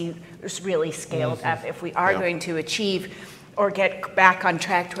like to see really scaled up if we are going to achieve or get back on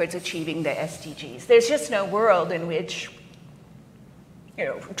track towards achieving the SDGs. There's just no world in which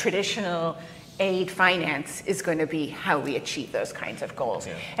traditional aid finance is going to be how we achieve those kinds of goals.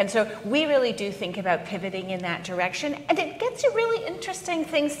 Yeah. And so we really do think about pivoting in that direction, and it gets you really interesting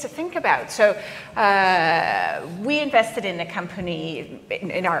things to think about. So we invested in a company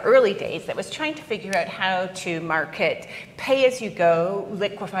in our early days that was trying to figure out how to market pay-as-you-go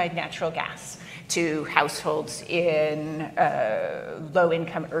liquefied natural gas to households in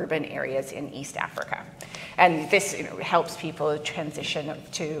low-income urban areas in East Africa. And this helps people transition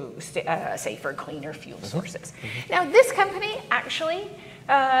to safer, cleaner fuel sources. Now, this company actually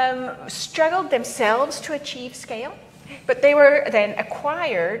struggled themselves to achieve scale, but they were then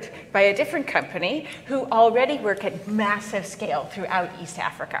acquired by a different company who already work at massive scale throughout East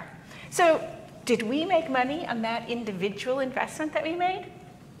Africa. So did we make money on that individual investment that we made?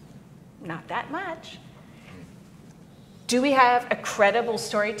 Not that much. Do we have a credible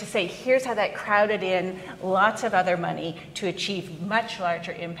story to say, here's how that crowded in lots of other money to achieve much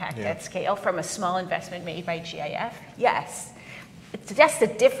larger impact at scale from a small investment made by GIF? Yes. It's just a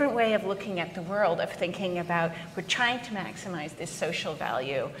different way of looking at the world, of thinking about, we're trying to maximize this social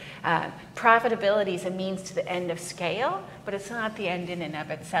value. Profitability is a means to the end of scale, but it's not the end in and of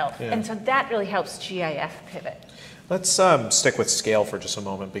itself. Yeah. And so that really helps GIF pivot. Let's stick with scale for just a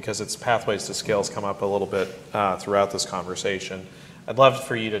moment, because its pathways to scale has come up a little bit throughout this conversation. I'd love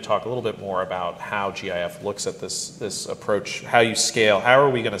for you to talk a little bit more about how GIF looks at this approach, how you scale, how are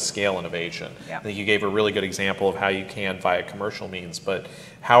we going to scale innovation? Yeah. I think you gave a really good example of how you can via commercial means, but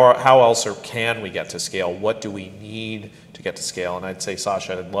how else can we get to scale? What do we need to get to scale? And I'd say,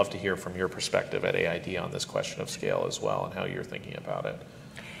 Sasha, I'd love to hear from your perspective at AID on this question of scale as well, and how you're thinking about it.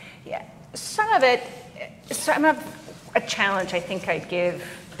 Yeah, some of a challenge I think I'd give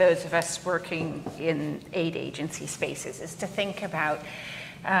those of us working in aid agency spaces is to think about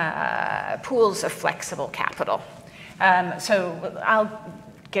pools of flexible capital. So I'll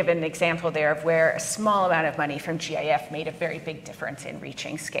give an example there of where a small amount of money from GIF made a very big difference in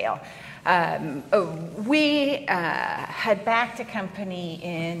reaching scale. We had backed a company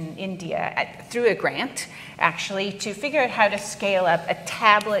in India through a grant, actually, to figure out how to scale up a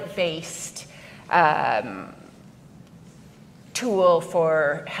tablet-based tool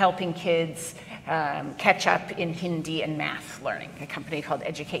for helping kids catch up in Hindi and math learning, a company called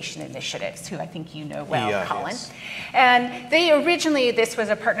Education Initiatives, who I think you know well, yeah, Colin. yes. And this was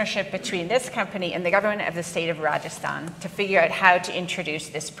a partnership between this company and the government of the state of Rajasthan to figure out how to introduce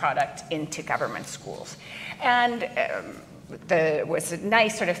this product into government schools. And there was a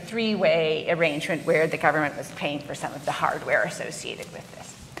nice sort of three-way arrangement where the government was paying for some of the hardware associated with this.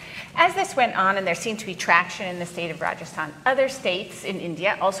 As this went on and there seemed to be traction in the state of Rajasthan, other states in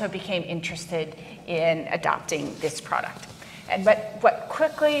India also became interested in adopting this product. And what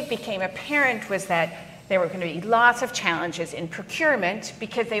quickly became apparent was that there were going to be lots of challenges in procurement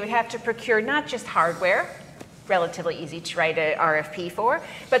because they would have to procure not just hardware, relatively easy to write an RFP for,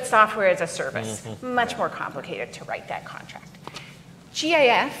 but software as a service, much more complicated to write that contract.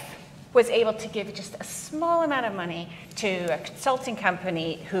 GIF was able to give just a small amount of money to a consulting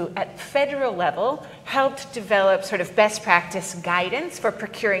company who, at federal level, helped develop sort of best practice guidance for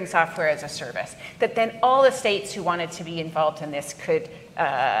procuring software as a service that then all the states who wanted to be involved in this could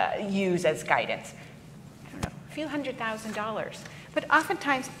use as guidance. I don't know, a few $100,000. But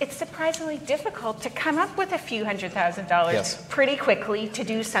oftentimes, it's surprisingly difficult to come up with a few $100,000 pretty quickly to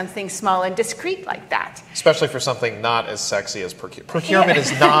do something small and discreet like that. Especially for something not as sexy as procurement. Procurement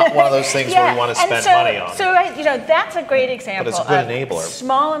is not one of those things where we want to spend money on. So, that's a great example But it's a good enabler.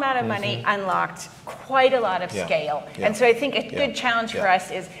 Small amount of money unlocked quite a lot of scale. Yeah. And so I think a good challenge for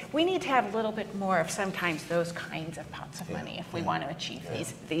us is we need to have a little bit more of sometimes those kinds of pots of money if we want to achieve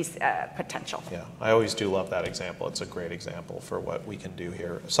these potential. Yeah, I always do love that example. It's a great example for what we can do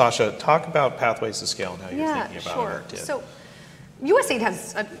here. Sasha, talk about Pathways to Scale and how you're thinking about it. So USAID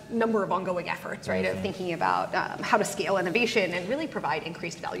has a number of ongoing efforts, right, of thinking about how to scale innovation and really provide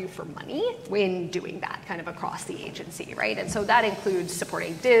increased value for money when doing that kind of across the agency, right? And so that includes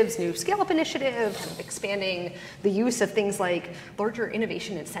supporting DIV's new Scale Up initiative, kind of expanding the use of things like larger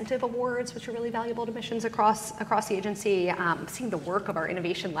innovation incentive awards, which are really valuable to missions across the agency, seeing the work of our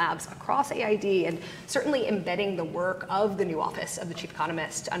innovation labs across AID, and certainly embedding the work of the new office of the chief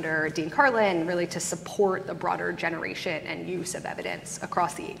economist under Dean Carlin, really to support the broader generation and use of evidence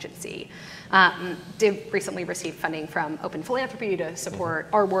across the agency. DIV recently received funding from Open Philanthropy to support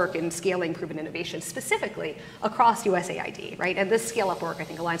our work in scaling proven innovation specifically across USAID, right? And this scale up work, I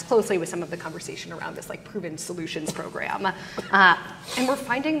think, aligns closely with some of the conversation around this like proven solutions program. And we're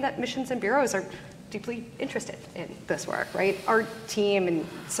finding that missions and bureaus are deeply interested in this work, right? Our team, and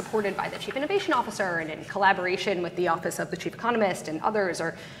supported by the Chief Innovation Officer and in collaboration with the Office of the Chief Economist and others,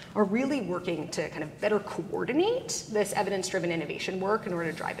 are really working to kind of better coordinate this evidence-driven innovation work in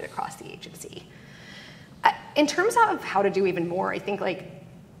order to drive it across the agency. In terms of how to do even more, I think like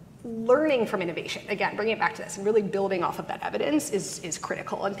learning from innovation, again, bringing it back to this and really building off of that evidence is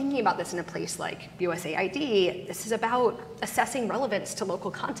critical. And thinking about this in a place like USAID, this is about assessing relevance to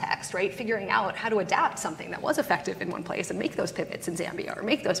local context, right? Figuring out how to adapt something that was effective in one place and make those pivots in Zambia or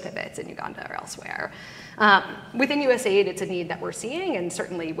make those pivots in Uganda or elsewhere. Within USAID, it's a need that we're seeing, and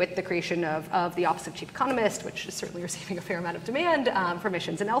certainly with the creation of the Office of Chief Economist, which is certainly receiving a fair amount of demand for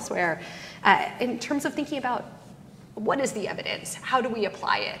missions and elsewhere, in terms of thinking about what is the evidence? How do we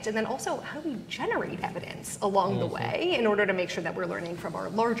apply it? And then also, how do we generate evidence along the way in order to make sure that we're learning from our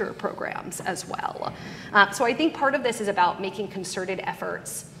larger programs as well? So I think part of this is about making concerted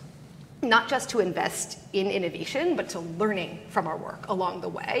efforts, not just to invest in innovation, but to learning from our work along the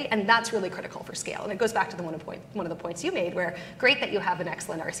way. And that's really critical for scale. And it goes back to one of the points you made, where great that you have an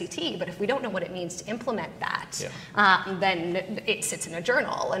excellent RCT, but if we don't know what it means to implement that, then it sits in a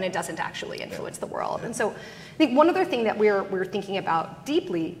journal and it doesn't actually influence the world. And so I think one other thing that we're thinking about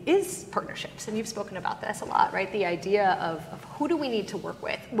deeply is partnerships. And you've spoken about this a lot, right? The idea of who do we need to work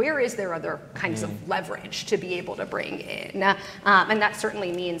with? Where is there other kinds of leverage to be able to bring in? And that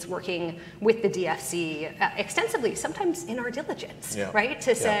certainly means working with the DFC extensively, sometimes in our diligence, right?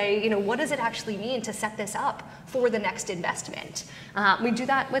 To say, what does it actually mean to set this up for the next investment? We do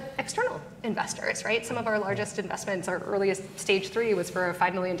that with external investors, right? Some of our largest investments, our earliest stage 3 was for a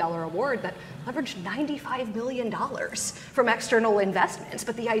 $5 million award that leveraged $95 million from external investments.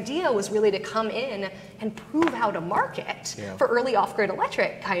 But the idea was really to come in and prove how to market for early off-grid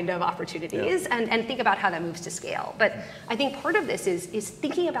electric kind of opportunities and think about how that moves to scale. But I think part of this is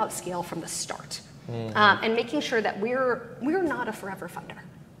thinking about scale from the start. And making sure that we're not a forever funder,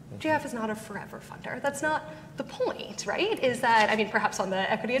 GIF is not a forever funder. That's not the point, right? Is that, I mean, perhaps on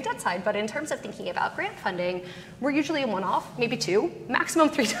the equity and debt side, but in terms of thinking about grant funding, we're usually a one-off, maybe two, maximum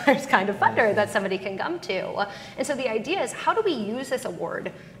 3 times kind of funder that somebody can come to. And so the idea is, how do we use this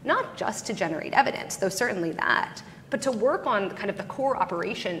award not just to generate evidence, though certainly that, but to work on kind of the core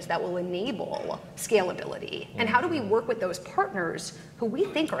operations that will enable scalability? And how do we work with those partners who we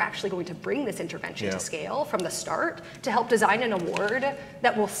think are actually going to bring this intervention to scale from the start to help design an award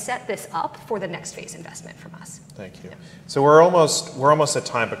that will set this up for the next phase investment from us? Thank you. So we're almost at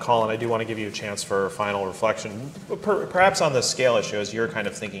time, but Colin, I do want to give you a chance for a final reflection, perhaps on the scale issue as you're kind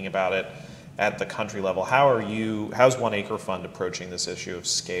of thinking about it at the country level. How's One Acre Fund approaching this issue of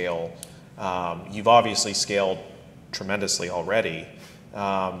scale? You've obviously scaled tremendously already.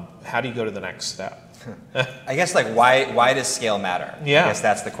 How do you go to the next step? I guess, like, why does scale matter? Yeah. I guess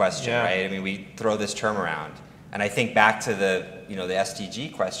that's the question, right? I mean, we throw this term around, and I think back to the the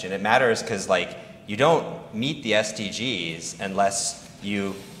SDG question. It matters because, like, you don't meet the SDGs unless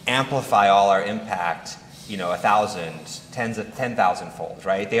you amplify all our impact 1,000, 10,000 fold,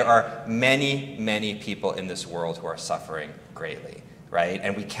 right? There are many, many people in this world who are suffering greatly, right?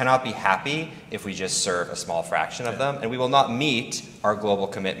 And we cannot be happy if we just serve a small fraction of them, and we will not meet our global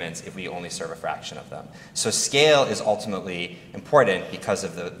commitments if we only serve a fraction of them. So scale is ultimately important because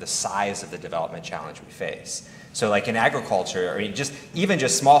of the size of the development challenge we face. So, like, in agriculture, I mean, even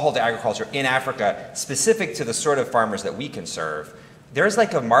just smallholder agriculture in Africa, specific to the sort of farmers that we can serve, there's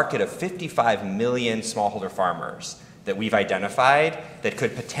like a market of 55 million smallholder farmers that we've identified that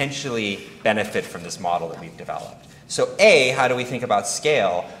could potentially benefit from this model that we've developed. So A, how do we think about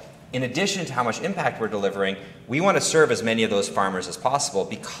scale? In addition to how much impact we're delivering, we want to serve as many of those farmers as possible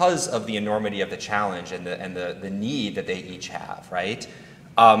because of the enormity of the challenge and the need that they each have, right?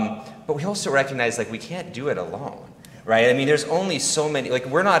 But we also recognize, like, we can't do it alone, right? I mean, there's only so many, like,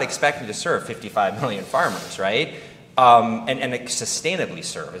 we're not expecting to serve 55 million farmers, right? And sustainably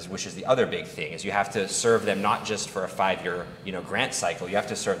serve, which is the other big thing, is you have to serve them not just for a 5-year grant cycle, you have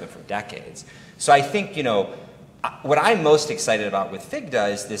to serve them for decades. So I think, what I'm most excited about with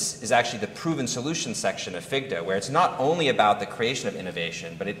FIGDA is actually the proven solutions section of FIGDA, where it's not only about the creation of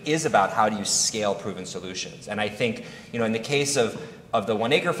innovation, but it is about how do you scale proven solutions. And I think, in the case of the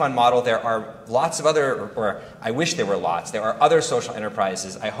One Acre Fund model, there are lots of other, or I wish there were lots, there are other social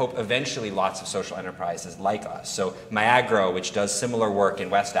enterprises. I hope eventually lots of social enterprises like us. So Myagro, which does similar work in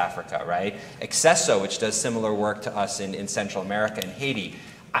West Africa, right? Accesso, which does similar work to us in Central America and Haiti.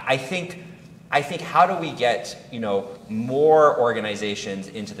 I think how do we get more organizations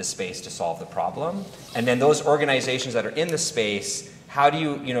into the space to solve the problem? And then those organizations that are in the space, how do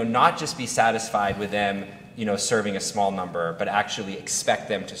you not just be satisfied with them serving a small number, but actually expect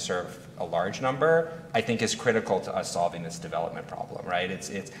them to serve a large number, I think is critical to us solving this development problem, right?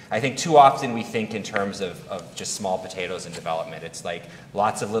 I think too often we think in terms of just small potatoes in development. It's like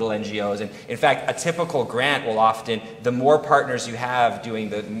lots of little NGOs. And in fact, a typical grant will often, the more partners you have doing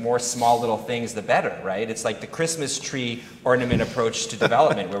the more small little things, the better, right? It's like the Christmas tree ornament approach to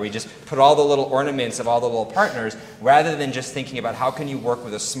development, where we just put all the little ornaments of all the little partners, rather than just thinking about how can you work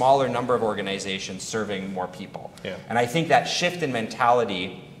with a smaller number of organizations serving more people. Yeah. And I think that shift in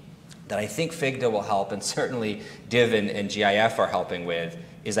mentality that I think FIGDA will help, and certainly DIV and GIF are helping with,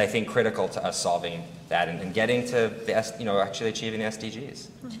 is, I think, critical to us solving that and getting to the, actually achieving the SDGs.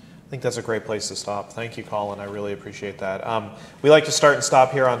 I think that's a great place to stop. Thank you, Colin. I really appreciate that. We like to start and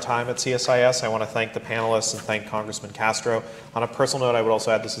stop here on time at CSIS. I want to thank the panelists and thank Congressman Castro. On a personal note, I would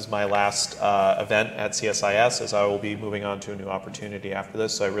also add this is my last event at CSIS, as I will be moving on to a new opportunity after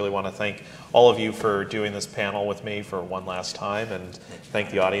this. So I really want to thank all of you for doing this panel with me for one last time, and thank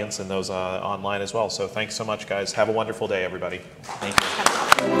the audience and those online as well. So thanks so much, guys. Have a wonderful day, everybody. Thank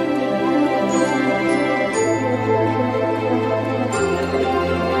you.